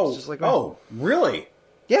 Oh, just like, oh, really?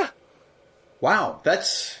 Yeah. Wow,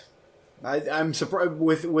 that's. I'm surprised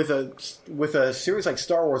with a series like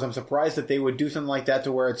Star Wars. I'm surprised that they would do something like that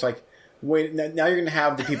to where it's like, wait, now you're going to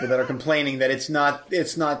have the people that are complaining that it's not.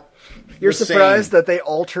 You're surprised that they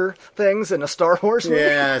alter things in a Star Wars movie?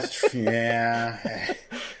 Yeah.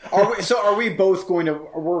 Are we both going to?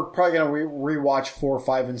 We're probably going to rewatch 4,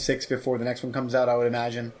 5, and 6 before the next one comes out, I would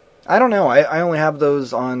imagine. I don't know. I only have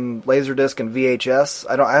those on Laserdisc and VHS.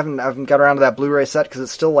 I haven't got around to that Blu-ray set because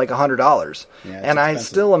it's still like $100. Yeah, and I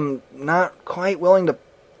still am not quite willing to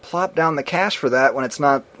plop down the cash for that when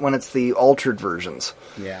it's the altered versions.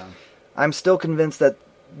 Yeah. I'm still convinced that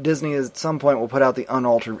Disney at some point will put out the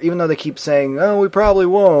unaltered, even though they keep saying, "Oh, we probably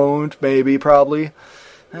won't, maybe, probably."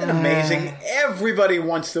 Isn't it amazing? Everybody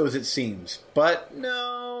wants those, it seems, but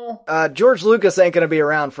no. George Lucas ain't going to be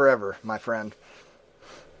around forever, my friend.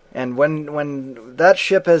 And when that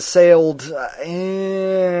ship has sailed,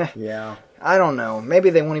 yeah, I don't know. Maybe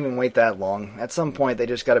they won't even wait that long. At some point, they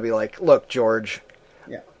just got to be like, "Look, George,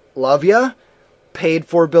 love ya, paid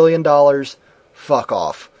 $4 billion, fuck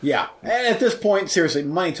off." Yeah, and at this point, seriously,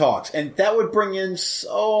 money talks, and that would bring in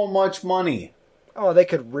so much money. Oh, they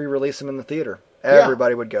could re-release them in the theater.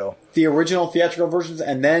 Everybody would go. The original theatrical versions,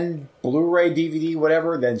 and then Blu-ray, DVD,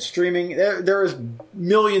 whatever, then streaming. There is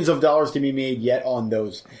millions of dollars to be made yet on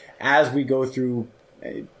those as we go through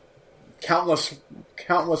countless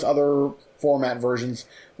other format versions.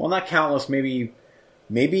 Well, not countless, maybe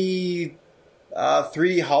 3D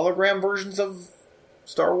hologram versions of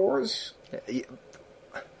Star Wars.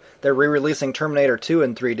 They're re-releasing Terminator 2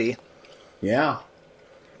 in 3D. Yeah.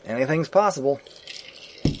 Anything's possible.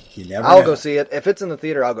 I'll go see it. If it's in the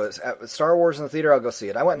theater, I'll go. Star Wars in the theater, I'll go see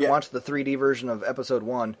it. I went and watched the 3D version of Episode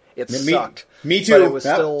 1. It sucked. Me too. But it was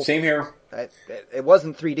still... Same here. It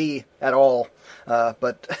wasn't 3D at all.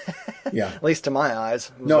 But yeah. at least to my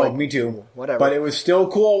eyes. No, like, me too. Whatever. But it was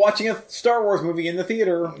still cool watching a Star Wars movie in the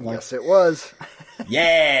theater. Yes, it was.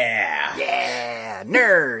 Yeah. Yeah.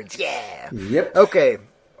 Nerds. Yeah. Yep. Okay.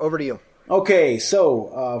 Over to you. Okay.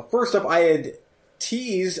 So, first up, I had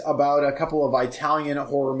teased about a couple of Italian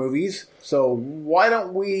horror movies. So why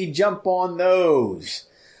don't we jump on those?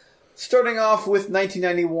 Starting off with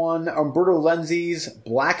 1991, Umberto Lenzi's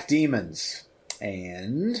Black Demons.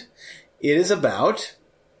 And it is about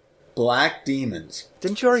black demons.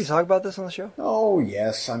 Didn't you already talk about this on the show? Oh,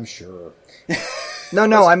 yes, I'm sure.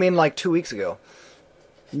 No, I mean like 2 weeks ago.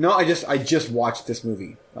 No, I just watched this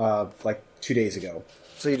movie like 2 days ago.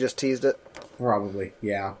 So you just teased it? Probably,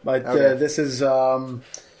 yeah. But okay. This is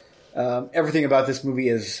everything about this movie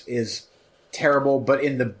is terrible, but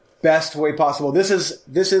in the best way possible. This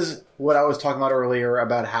is what I was talking about earlier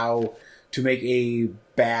about how to make a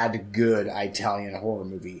bad good Italian horror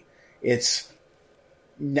movie.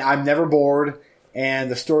 I'm never bored,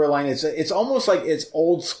 and the storyline it's almost like it's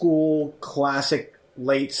old school classic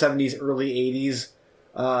late 70s early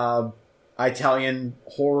 80s Italian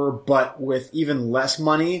horror, but with even less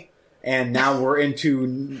money. And now we're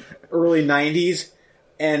into early 90s.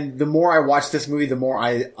 And the more I watch this movie, the more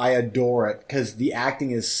I adore it. Because the acting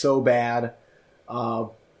is so bad. The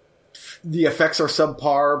effects are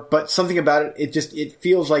subpar. But something about it it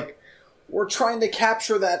feels like we're trying to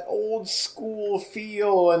capture that old school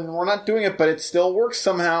feel. And we're not doing it, but it still works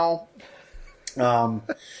somehow. And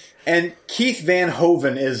Keith Van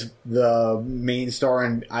Hoven is the main star.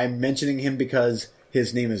 And I'm mentioning him because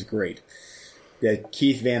his name is great. Yeah,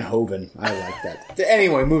 Keith Van Hoven. I like that.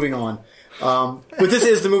 Anyway, moving on. But this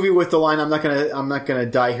is the movie with the line, I'm not gonna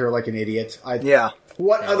die here like an idiot.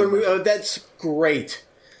 What other movie? Oh, that's great.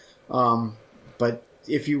 But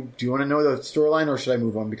do you want to know the storyline, or should I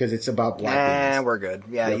move on because it's about black demons? We're good.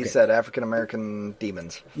 Yeah, okay. You said African American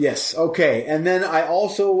demons. Yes. Okay. And then I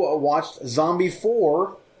also watched Zombie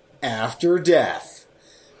 4: After Death.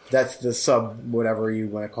 That's the sub, whatever you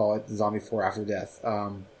want to call it, Zombie 4: After Death.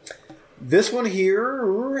 This one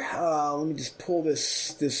here, let me just pull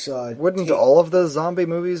this. Wouldn't all of the zombie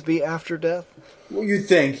movies be after death? Well, you'd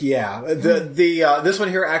think, yeah. This one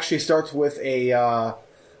here actually starts with a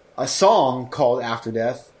song called After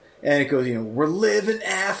Death, and it goes, we're living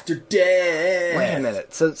after death. Wait a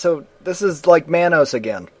minute. So this is like Manos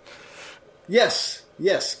again. Yes,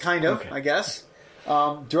 kind of, okay. I guess.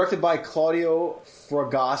 Directed by Claudio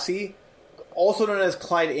Fragassi. Also known as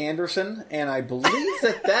Clyde Anderson, and I believe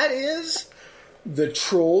that is the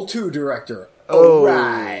Troll 2 director. Oh,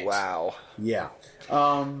 right. Wow. Yeah.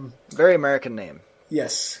 Very American name.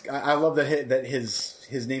 Yes. I love that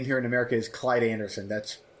his name here in America is Clyde Anderson.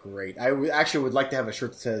 That's great. I actually would like to have a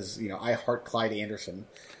shirt that says, I heart Clyde Anderson.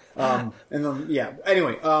 And then, yeah.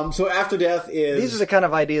 Anyway, so After Death is... These are the kind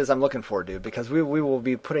of ideas I'm looking for, dude, because we will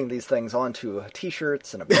be putting these things onto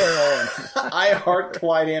T-shirts and apparel. And... I heart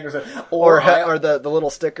Clyde Anderson. Or the little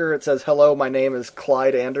sticker, it says, "Hello, my name is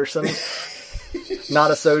Clyde Anderson."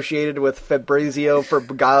 Not associated with Fabrizio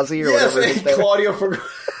Fugazi or whatever his name. Claudio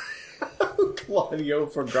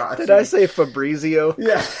Fugazi. Did I say Fabrizio?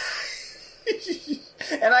 Yeah.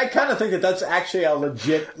 And I kind of think that's actually a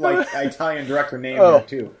legit Italian director name there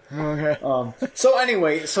too. Okay. So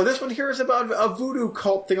anyway, so this one here is about a voodoo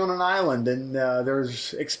cult thing on an island, and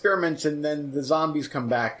there's experiments, and then the zombies come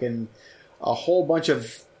back, and a whole bunch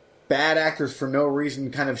of bad actors for no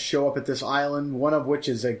reason kind of show up at this island. One of which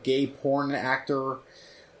is a gay porn actor.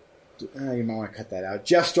 You might want to cut that out.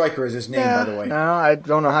 Jeff Stryker is his name, by the way. No, I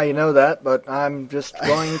don't know how you know that, but I'm just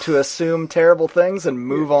going to assume terrible things and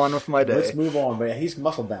move on with my day. Let's move on, but he's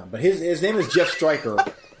muscle bound. But his name is Jeff Stryker.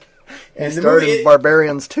 And he starred in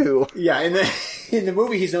Barbarians 2. Yeah, in the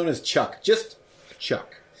movie he's known as Chuck. Just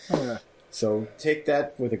Chuck. Okay. So take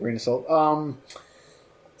that with a grain of salt.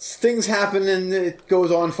 Things happen and it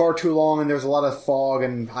goes on far too long, and there's a lot of fog,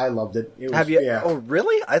 and I loved it. Have you? Yeah. Oh,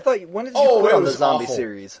 really? I thought. When did you quit on the zombie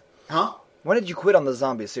series? Huh? When did you quit on the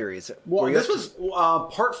zombie series? Well, this was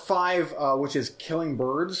part 5, which is Killing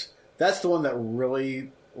Birds. That's the one that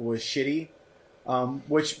really was shitty.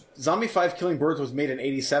 Which Zombie 5 Killing Birds was made in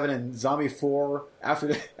 87, and Zombie 4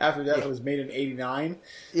 after that was made in 89.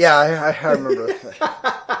 Yeah, I remember.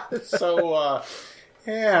 So,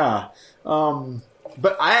 yeah.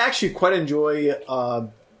 But I actually quite enjoy,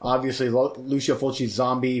 obviously, Lucio Fulci's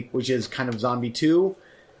Zombie, which is kind of Zombie 2.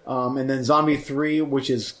 And then Zombie 3, which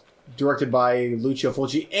is directed by Lucio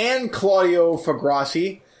Fulci and Claudio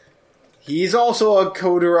Fugazi. He's also a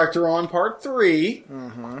co-director on Part 3.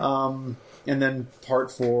 Mm-hmm. And then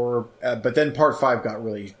Part 4. But then Part 5 got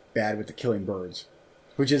really bad with the Killing Birds,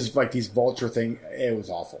 which is like these vulture thing. It was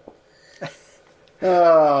awful.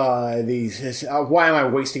 Why am I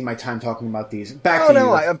wasting my time talking about these? Back to you.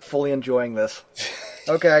 No, I'm fully enjoying this.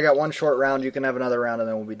 Okay, I got one short round. You can have another round, and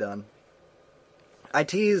then we'll be done. I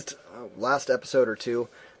teased last episode or two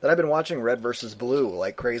that I've been watching Red vs. Blue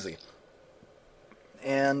like crazy.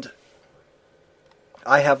 And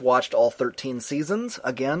I have watched all 13 seasons.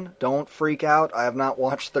 Again, don't freak out. I have not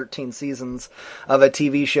watched 13 seasons of a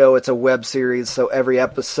TV show. It's a web series, so every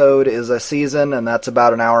episode is a season, and that's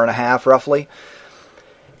about an hour and a half, roughly.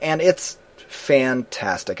 And it's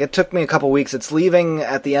fantastic. It took me a couple weeks. It's leaving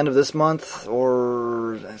at the end of this month,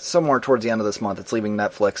 or somewhere towards the end of this month. It's leaving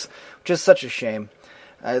Netflix, which is such a shame.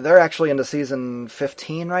 They're actually into season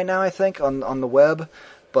 15 right now, I think, on the web,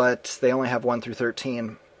 but they only have 1 through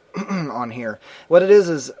 13 on here. What it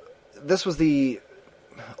is this was the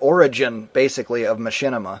origin, basically, of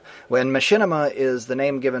machinima. When machinima is the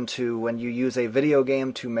name given to when you use a video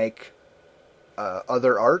game to make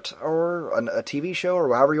other art, or a TV show,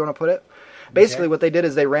 or however you want to put it. Basically, what they did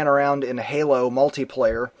is they ran around in Halo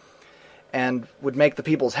multiplayer and would make the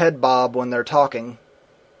people's head bob when they're talking,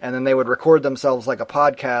 and then they would record themselves like a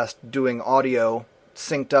podcast doing audio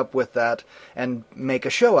synced up with that and make a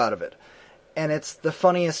show out of it. And it's the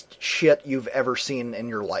funniest shit you've ever seen in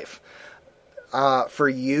your life. For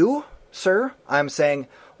you, sir, I'm saying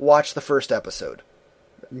watch the first episode.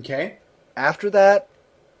 Okay. After that,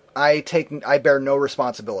 I bear no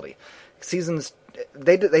responsibility. Seasons,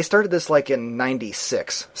 they started this like in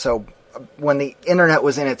 96, so when the internet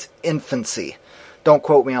was in its infancy. Don't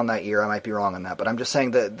quote me on that year, I might be wrong on that, but I'm just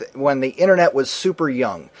saying that when the internet was super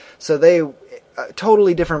young. So a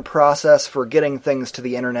totally different process for getting things to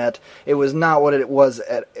the internet. It was not what it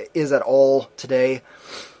is at all today.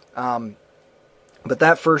 But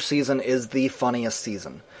that first season is the funniest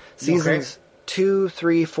season. Seasons 2,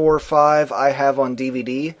 3, 4, 5 I have on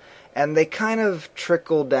DVD, and they kind of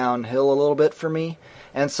trickle downhill a little bit for me.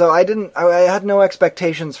 And so I had no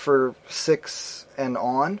expectations for 6 and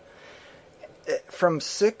on. From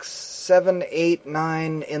 6, 7, 8,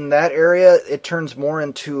 9, in that area, it turns more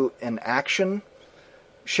into an action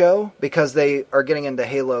show, because they are getting into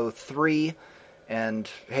Halo 3 and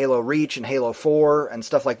Halo Reach and Halo 4 and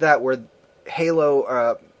stuff like that, where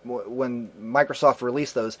Halo, when Microsoft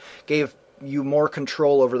released those, gave you more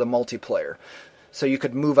control over the multiplayer. So you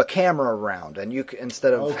could move a camera around, and you could,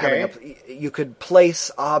 instead of you could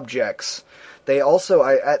place objects. They also,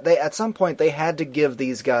 at some point, they had to give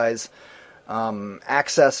these guys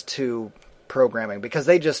access to programming, because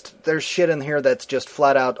there's shit in here that's just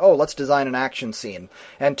flat out, let's design an action scene,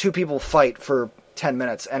 and 2 people fight for 10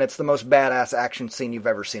 minutes, and it's the most badass action scene you've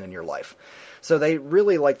ever seen in your life. So they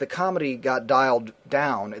really, like, the comedy got dialed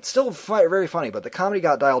down. It's still very funny, but the comedy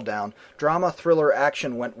got dialed down. Drama, thriller,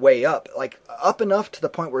 action went way up. Like, up enough to the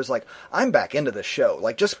point where it's like, I'm back into this show.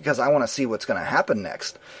 Like, just because I want to see what's going to happen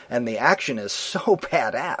next. And the action is so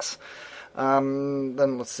badass.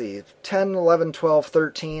 Then, let's see, 10, 11, 12,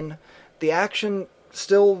 13. The action,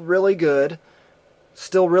 still really good.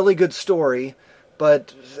 Still really good story.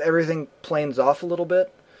 But everything planes off a little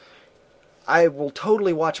bit. I will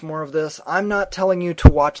totally watch more of this. I'm not telling you to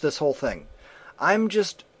watch this whole thing. I'm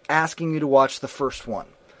just asking you to watch the first one.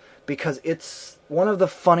 Because it's one of the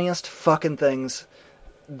funniest fucking things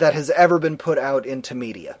that has ever been put out into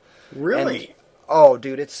media. Really? And, oh,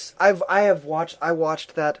 dude, I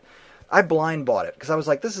watched that. I blind bought it. Because I was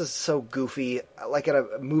like, this is so goofy. Like at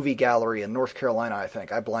a movie gallery in North Carolina, I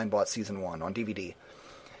think. I blind bought season 1 on DVD.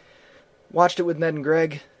 Watched it with Ned and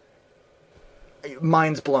Greg.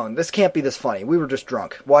 Mind's blown. This can't be this funny. We were just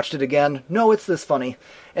drunk. Watched it again. No, it's this funny.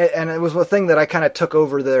 And it was a thing that I kind of took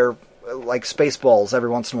over there, like Spaceballs every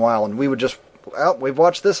once in a while. And we would just, well, we've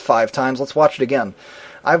watched this 5 times. Let's watch it again.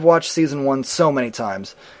 I've watched season 1 so many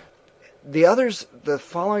times. The others, the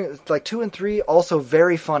following, like 2 and 3, also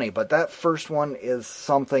very funny. But that first one is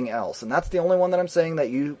something else. And that's the only one that I'm saying that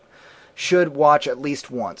you should watch at least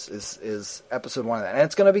once, is episode 1 of that. And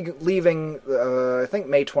it's going to be leaving, I think,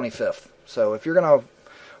 May 25th. So if you're going to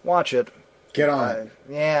watch it... Get on.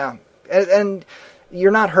 Yeah. And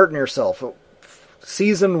you're not hurting yourself.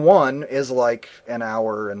 Season 1 is like an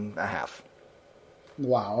hour and a half.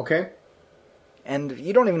 Wow, okay. And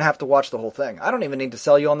you don't even have to watch the whole thing. I don't even need to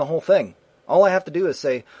sell you on the whole thing. All I have to do is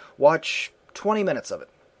say, watch 20 minutes of it.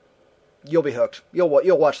 You'll be hooked. You'll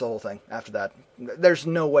watch the whole thing after that. There's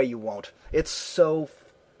no way you won't. It's so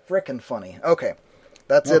frickin' funny. Okay.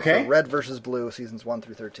 That's it for Red vs. Blue, seasons 1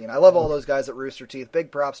 through 13. I love all those guys at Rooster Teeth.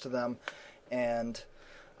 Big props to them. And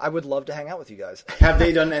I would love to hang out with you guys. Have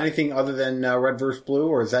they done anything other than Red vs. Blue,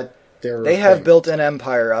 or is that their They have built an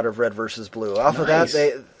empire out of Red vs. Blue. Off of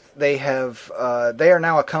that, they have... they are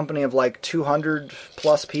now a company of like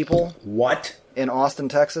 200-plus people. What? In Austin,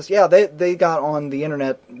 Texas. Yeah, they got on the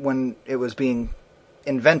internet when it was being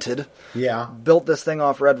invented. Yeah. Built this thing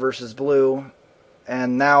off Red vs. Blue.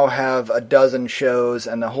 And now have a dozen shows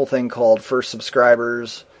and the whole thing called First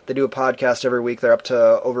Subscribers. They do a podcast every week. They're up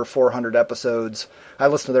to over 400 episodes. I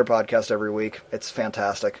listen to their podcast every week. It's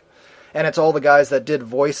fantastic. And it's all the guys that did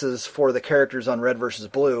voices for the characters on Red vs.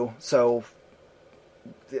 Blue. So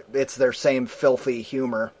it's their same filthy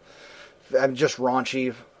humor. I'm just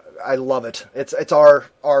raunchy. I love it. It's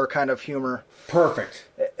our kind of humor. Perfect.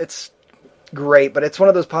 It's great, but it's one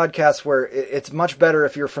of those podcasts where it's much better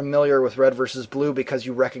if you're familiar with Red vs. Blue because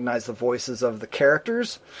you recognize the voices of the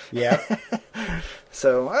characters. Yeah.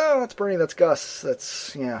 So, that's Bernie, that's Gus,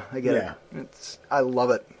 I get it. I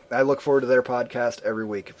love it. I look forward to their podcast every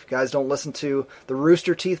week. If you guys don't listen to the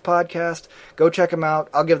Rooster Teeth podcast, go check them out.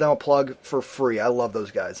 I'll give them a plug for free. I love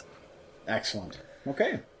those guys. Excellent.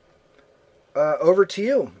 Okay. Over to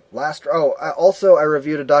you. I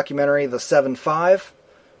reviewed a documentary, The 7-5,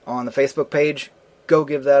 on the Facebook page. Go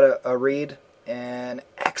give that a read. An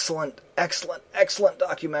excellent, excellent, excellent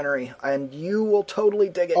documentary, and you will totally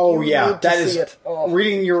dig it. Oh, yeah, that is it. Oh.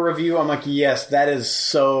 Reading your review, I'm like, yes, that is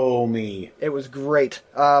so me. It was great.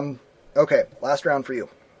 Okay, last round for you.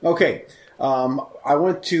 Okay, I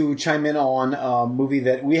want to chime in on a movie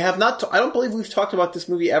that we have not... I don't believe we've talked about this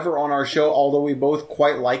movie ever on our show, although we both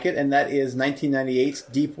quite like it, and that is 1998's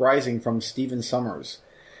Deep Rising from Stephen Sommers,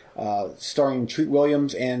 starring Treat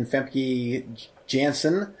Williams and Famke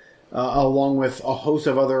Janssen, along with a host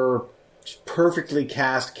of other perfectly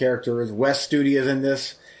cast characters. Wes Studi is in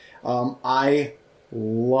this. I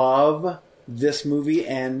love this movie,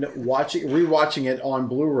 and rewatching it on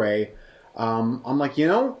Blu-ray, I'm like,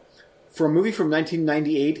 for a movie from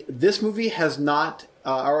 1998, this movie has not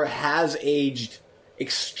or has aged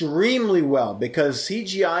extremely well, because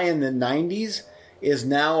CGI in the 90s is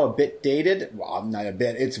now a bit dated. Well, not a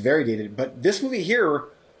bit, it's very dated, but this movie here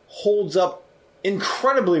holds up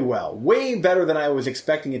incredibly well. Way better than I was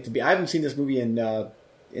expecting it to be. I haven't seen this movie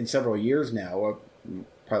in several years now, or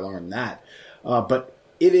probably longer than that. But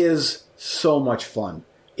it is so much fun.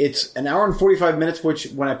 It's an hour and 45 minutes, which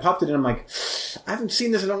when I popped it in, I'm like, I haven't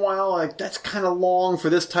seen this in a while. Like, that's kind of long for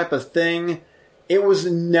this type of thing. It was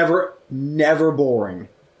never boring.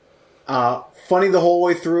 Funny the whole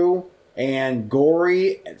way through, and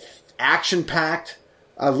gory, action-packed.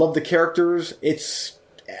 I love the characters. It's...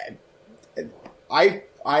 I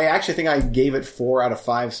actually think I gave it 4 out of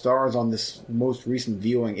 5 stars on this most recent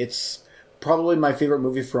viewing. It's probably my favorite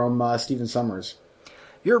movie from Stephen Sommers.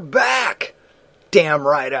 You're back! damn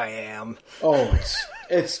right I am. Oh,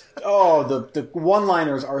 the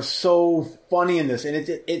one-liners are so funny in this, and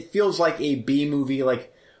it feels like a B movie.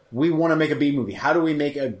 Like, we want to make a B movie. How do we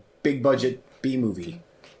make a big budget B movie?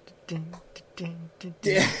 The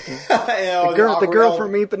girl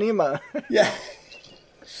from Ipanema. Yeah.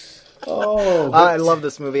 Oh, I love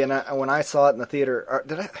this movie, and when I saw it in the theater,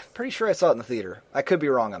 pretty sure I saw it in the theater. I could be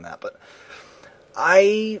wrong on that, but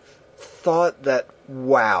I thought that,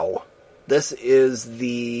 wow, this is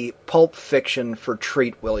the Pulp Fiction for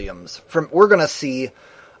Treat Williams. We're going to see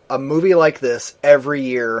a movie like this every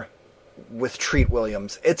year with Treat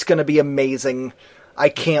Williams. It's going to be amazing. I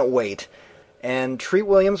can't wait. And Treat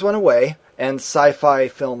Williams went away, and Sci-Fi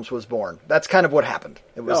Films was born. That's kind of what happened.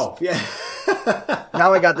 It was. Oh, yeah.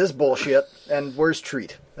 Now I got this bullshit, and where's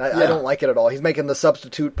Treat? I don't like it at all. He's making The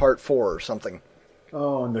Substitute Part 4 or something.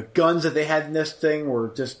 Oh, and the guns that they had in this thing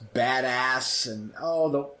were just badass, and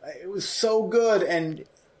it was so good. And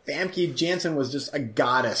Famke Janssen was just a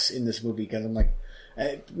goddess in this movie, because I'm like,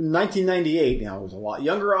 1998, I was a lot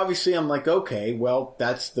younger, obviously. I'm like, okay, well,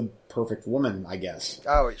 that's the perfect woman, I guess.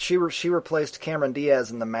 Oh, she replaced Cameron Diaz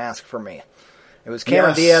in The Mask for me. It was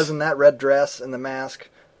Cameron Diaz in that red dress and The Mask.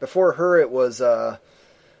 Before her, it was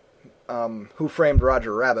Who Framed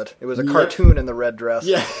Roger Rabbit. It was a cartoon in the red dress.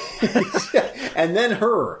 Yeah. And then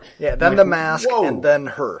her. Yeah, then The Mask, and then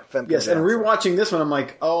her. Famke Janssen. And rewatching this one, I'm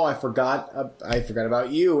like, oh, I forgot about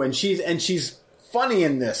you. And she's funny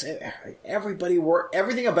in this.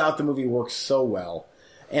 Everything about the movie works so well.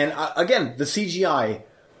 And again, the CGI,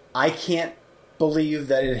 I can't believe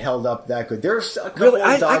that it held up that good. There's a couple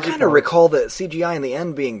of dodgy I kind of recall the CGI in the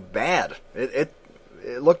end being bad. It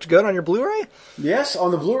looked good on your Blu-ray? Yes, on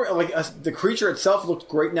the Blu-ray, the creature itself looked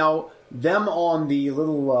great. Now, them on the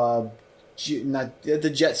little not the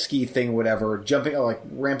jet ski thing, whatever, jumping,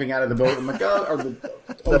 ramping out of the boat. I'm like, or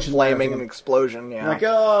the flaming explosion. Yeah, I'm like,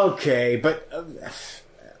 okay, but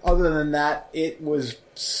other than that, it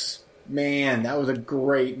was, man, that was a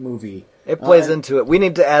great movie. It plays into it. We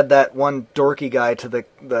need to add that one dorky guy to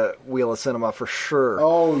the Wheel of Cinema for sure.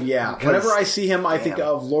 Oh yeah, whenever I see him, I think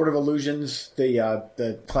of Lord of Illusions,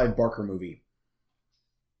 the Clive Barker movie.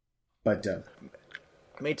 But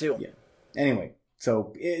me too. Yeah. Anyway,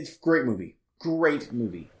 so it's a great movie. Great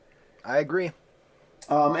movie. I agree.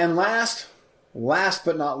 And last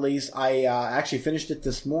but not least, I actually finished it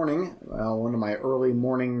this morning. One of my early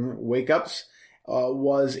morning wake-ups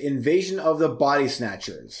was Invasion of the Body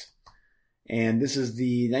Snatchers. And this is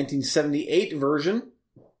the 1978 version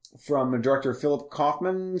from director Philip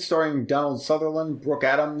Kaufman, starring Donald Sutherland, Brooke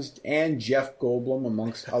Adams, and Jeff Goldblum,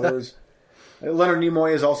 amongst others. Leonard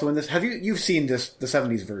Nimoy is also in this. You've seen the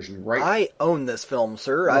 70s version, right? I own this film,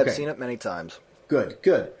 sir. Okay. I've seen it many times. Good.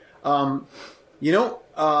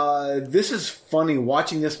 This is funny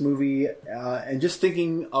watching this movie and just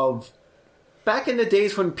thinking of back in the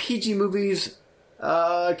days when PG movies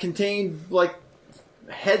contained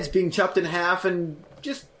heads being chopped in half and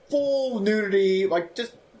just full nudity,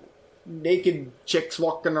 just naked chicks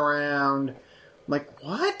walking around. I'm like,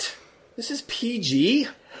 what? This is PG?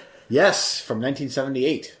 Yes, from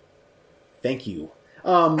 1978. Thank you.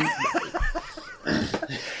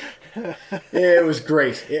 It was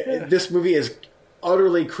great. This movie is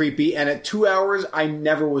utterly creepy, and at 2 hours, I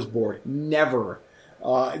never was bored. Never.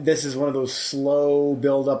 This is one of those slow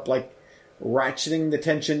build-up, ratcheting the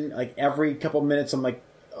tension. Every couple minutes, I'm like,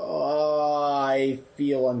 oh, I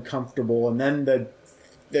feel uncomfortable. And then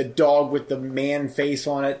the dog with the man face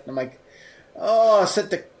on it, I'm like, oh, set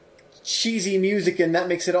the cheesy music, and that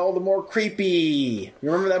makes it all the more creepy.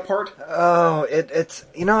 You remember that part? Oh, it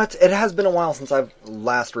has been a while since I've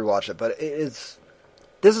last rewatched it, but this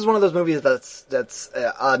is one of those movies that's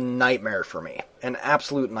a nightmare for me, an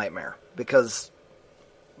absolute nightmare, because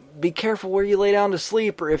be careful where you lay down to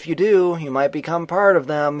sleep, or if you do, you might become part of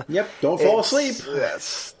them. Yep, don't fall asleep.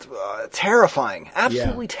 It's terrifying,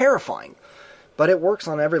 absolutely terrifying. But it works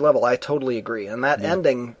on every level. I totally agree. And that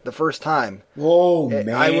ending, the first time. Oh,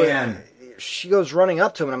 man. She goes running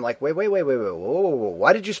up to him, and I'm like, wait. Whoa.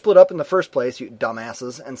 Why did you split up in the first place, you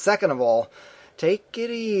dumbasses? And second of all, take it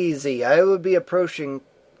easy. I would be approaching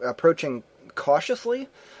cautiously.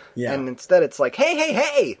 Yeah. And instead it's like,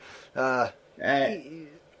 hey. Oh,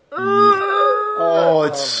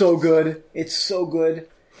 it's so good. It's so good.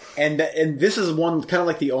 And this is one kind of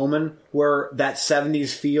like The Omen, where that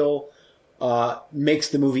 70s feel makes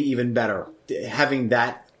the movie even better. Having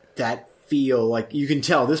that feel, you can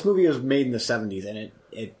tell this movie was made in the 70s, and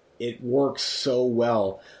it works so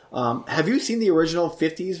well. Have you seen the original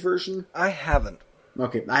 50s version? I haven't.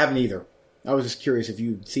 Okay, I haven't either. I was just curious if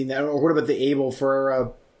you'd seen that, or what about the Abel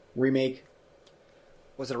Ferrara remake?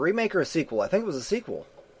 Was it a remake or a sequel? I think it was a sequel.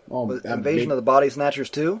 Oh, Invasion of the Body Snatchers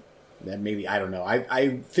 2? That maybe, I don't know.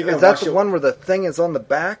 I think Is that the one where the thing is on the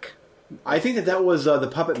back? I think that was the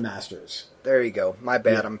Puppet Masters. There you go. My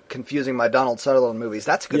bad. Yeah. I'm confusing my Donald Sutherland movies.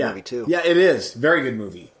 That's a good movie, too. Yeah, it is. Very good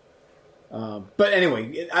movie. But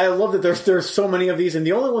anyway, I love that there's so many of these, and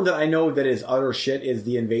the only one that I know that is utter shit is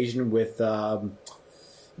The Invasion with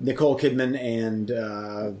Nicole Kidman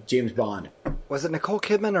and James Bond. Was it Nicole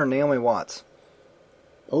Kidman or Naomi Watts?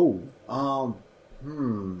 Oh,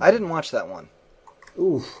 I didn't watch that one.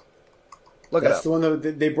 Oof. That's the one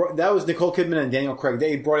that they brought. That was Nicole Kidman and Daniel Craig.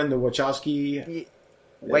 They brought in the Wachowski.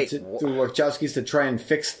 Wait, the Wachowskis to try and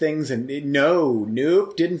fix things, and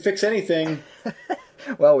nope, didn't fix anything.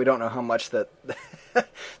 Well, we don't know how much that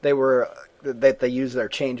they used their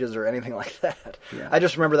changes or anything like that. Yeah. I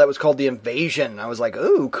just remember that was called The Invasion. I was like,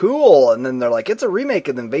 ooh, cool. And then they're like, it's a remake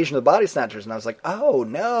of The Invasion of the Body Snatchers. And I was like, oh,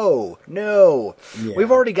 no. Yeah.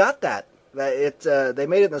 We've already got that. They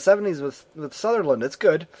made it in the 70s with Sutherland. It's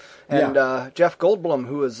good. And Jeff Goldblum,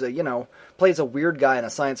 who is, plays a weird guy in a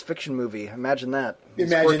science fiction movie. Imagine that.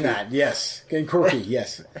 Imagine that, yes. And quirky,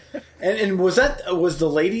 yes. And was the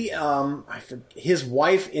lady, his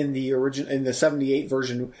wife in the 78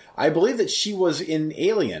 version, I believe that she was in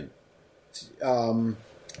Alien.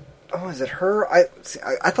 Is it her? I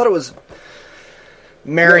thought it was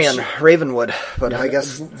Marion Ravenwood, but I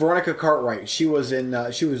guess Veronica Cartwright. She was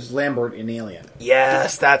Lambert in Alien.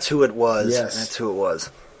 Yes, that's who it was. Yes, that's who it was.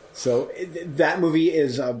 So that movie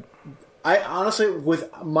is. I honestly,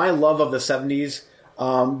 with my love of the 70s,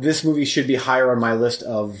 this movie should be higher on my list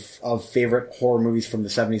of favorite horror movies from the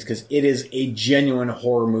 70s because it is a genuine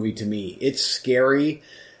horror movie to me. It's scary,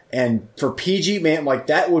 and for PG, man, like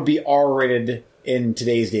that would be R-rated in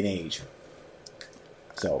today's day and age.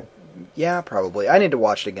 So. Yeah, probably. I need to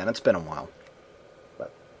watch it again. It's been a while.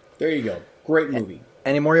 But there you go. Great movie.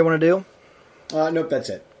 Any more you want to do? Nope, that's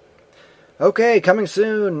it. Okay, coming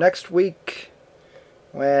soon next week.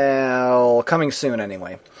 Well, coming soon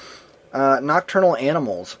anyway. Nocturnal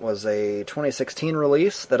Animals was a 2016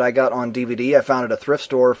 release that I got on DVD. I found it at a thrift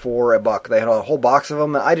store for $1. They had a whole box of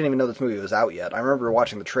them. I didn't even know this movie was out yet. I remember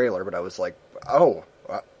watching the trailer, but I was like, oh,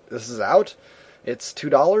 this is out? It's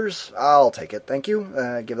 $2. I'll take it. Thank you.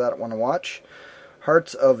 Give that one a watch.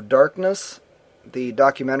 Hearts of Darkness, the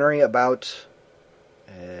documentary about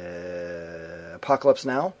Apocalypse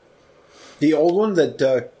Now. The old one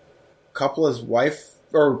that Coppola's wife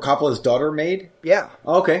or Coppola's daughter made? Yeah.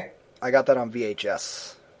 Okay. I got that on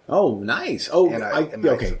VHS. Oh, nice. Oh,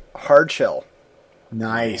 okay. Hard shell.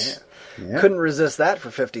 Nice. Yeah. Couldn't resist that for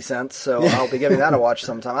 50 cents, so I'll be giving that a watch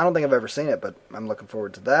sometime. I don't think I've ever seen it, but I'm looking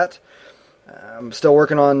forward to that. I'm still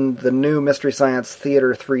working on the new Mystery Science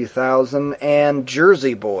Theater 3000 and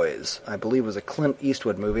Jersey Boys, I believe was a Clint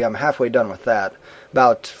Eastwood movie. I'm halfway done with that,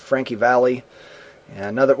 about Frankie Valli. And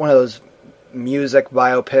another one of those music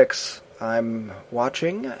biopics I'm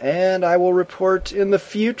watching, and I will report in the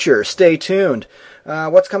future. Stay tuned.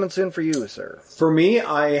 What's coming soon for you, sir? For me,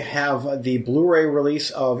 I have the Blu-ray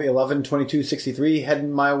release of 11/22/63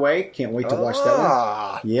 heading my way. Can't wait to watch that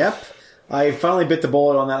one. Yep. I finally bit the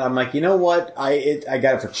bullet on that. I'm like, you know what? I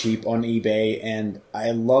got it for cheap on eBay, and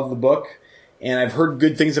I love the book, and I've heard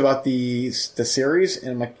good things about the series,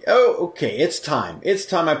 and I'm like, oh, okay, it's time. It's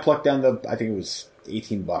time I plucked down I think it was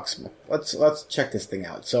 $18. Let's check this thing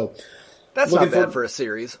out. So that's not bad for a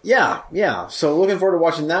series. Yeah. So looking forward to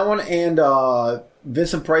watching that one, and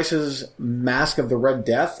Vincent Price's Mask of the Red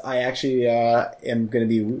Death. I actually am going to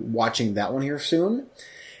be watching that one here soon.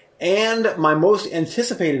 And my most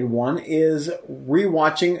anticipated one is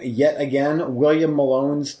rewatching yet again William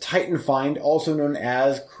Malone's Titan Find, also known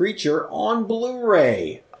as Creature, on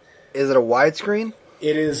Blu-ray. Is it a widescreen?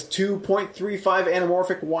 It is 2.35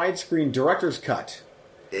 anamorphic widescreen director's cut.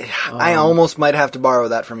 I almost might have to borrow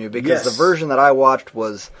that from you because the version that I watched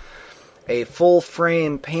was a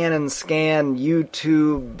full-frame pan and scan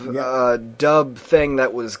YouTube dub thing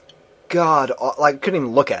that was I couldn't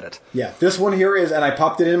even look at it. Yeah, this one here is, and I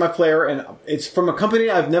popped it in my player, and it's from a company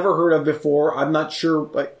I've never heard of before. I'm not sure,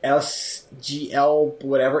 but SGL,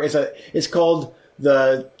 whatever. It's called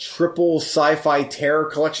the Triple Sci-Fi Terror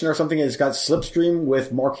Collection or something. It's got Slipstream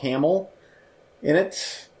with Mark Hamill in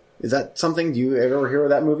it. Is that something? Do you ever hear of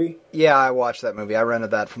that movie? Yeah, I watched that movie. I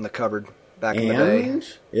rented that from the cupboard back in the day.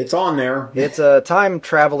 It's on there. It's a time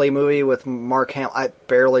travel-y movie with Mark Hamill. I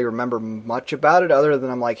barely remember much about it other than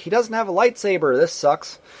I'm like, he doesn't have a lightsaber. This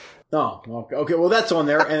sucks. Oh, okay. Well, that's on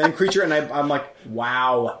there. And then Creature, and I'm like,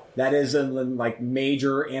 wow, that is a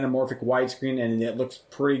major anamorphic widescreen, and it looks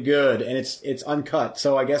pretty good. And it's uncut,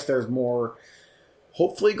 so I guess there's more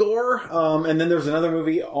hopefully gore. And then there's another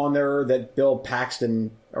movie on there that Bill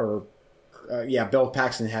Paxton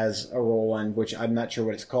has a role in, which I'm not sure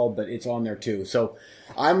what it's called, but it's on there too. So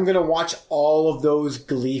I'm going to watch all of those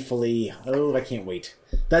gleefully. Oh, I can't wait.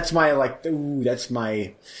 That's my, that's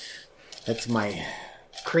my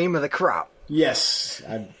cream of the crop. Yes.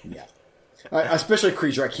 Yeah. Especially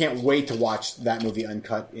Creature. I can't wait to watch that movie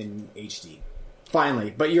uncut in HD.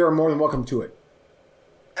 Finally. But you're more than welcome to it.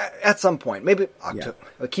 At some point. Maybe October.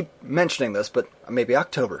 Yeah. I keep mentioning this, but maybe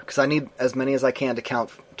October. Because I need as many as I can to count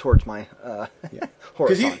towards my horror.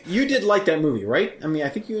 Because you did like that movie, right? I mean, I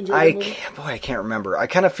think you enjoyed that movie. I can't remember. I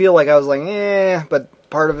kind of feel like I was like, but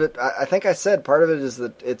part of it, I think I said part of it is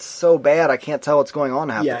that it's so bad I can't tell what's going on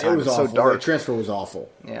half the time. Yeah, it was it's awful. So dark. The transfer was awful.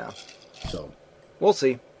 Yeah. So we'll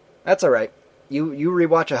see. That's all right. You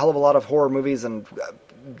rewatch a hell of a lot of horror movies, and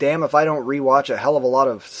damn if I don't rewatch a hell of a lot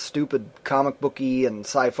of stupid comic booky and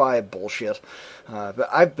sci-fi bullshit. But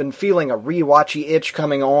I've been feeling a rewatchy itch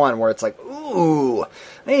coming on where it's like, ooh, I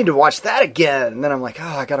need to watch that again. And then I'm like,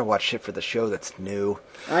 I gotta watch shit for the show that's new.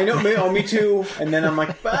 I know, me too. And then I'm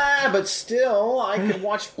like, but still, I could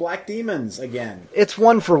watch Black Demons again. It's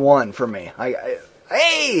 1 for 1 for me. I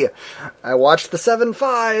watched the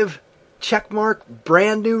 7.5 checkmark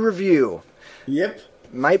brand new review. Yep.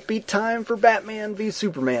 Might be time for Batman v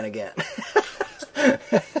Superman again.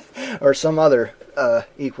 Or some other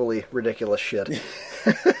equally ridiculous shit.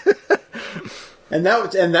 and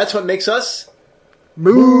that's what makes us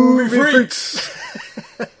movie freaks.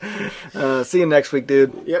 See you next week,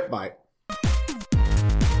 dude. Yep, bye.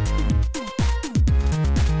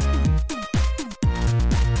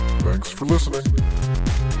 Thanks for listening.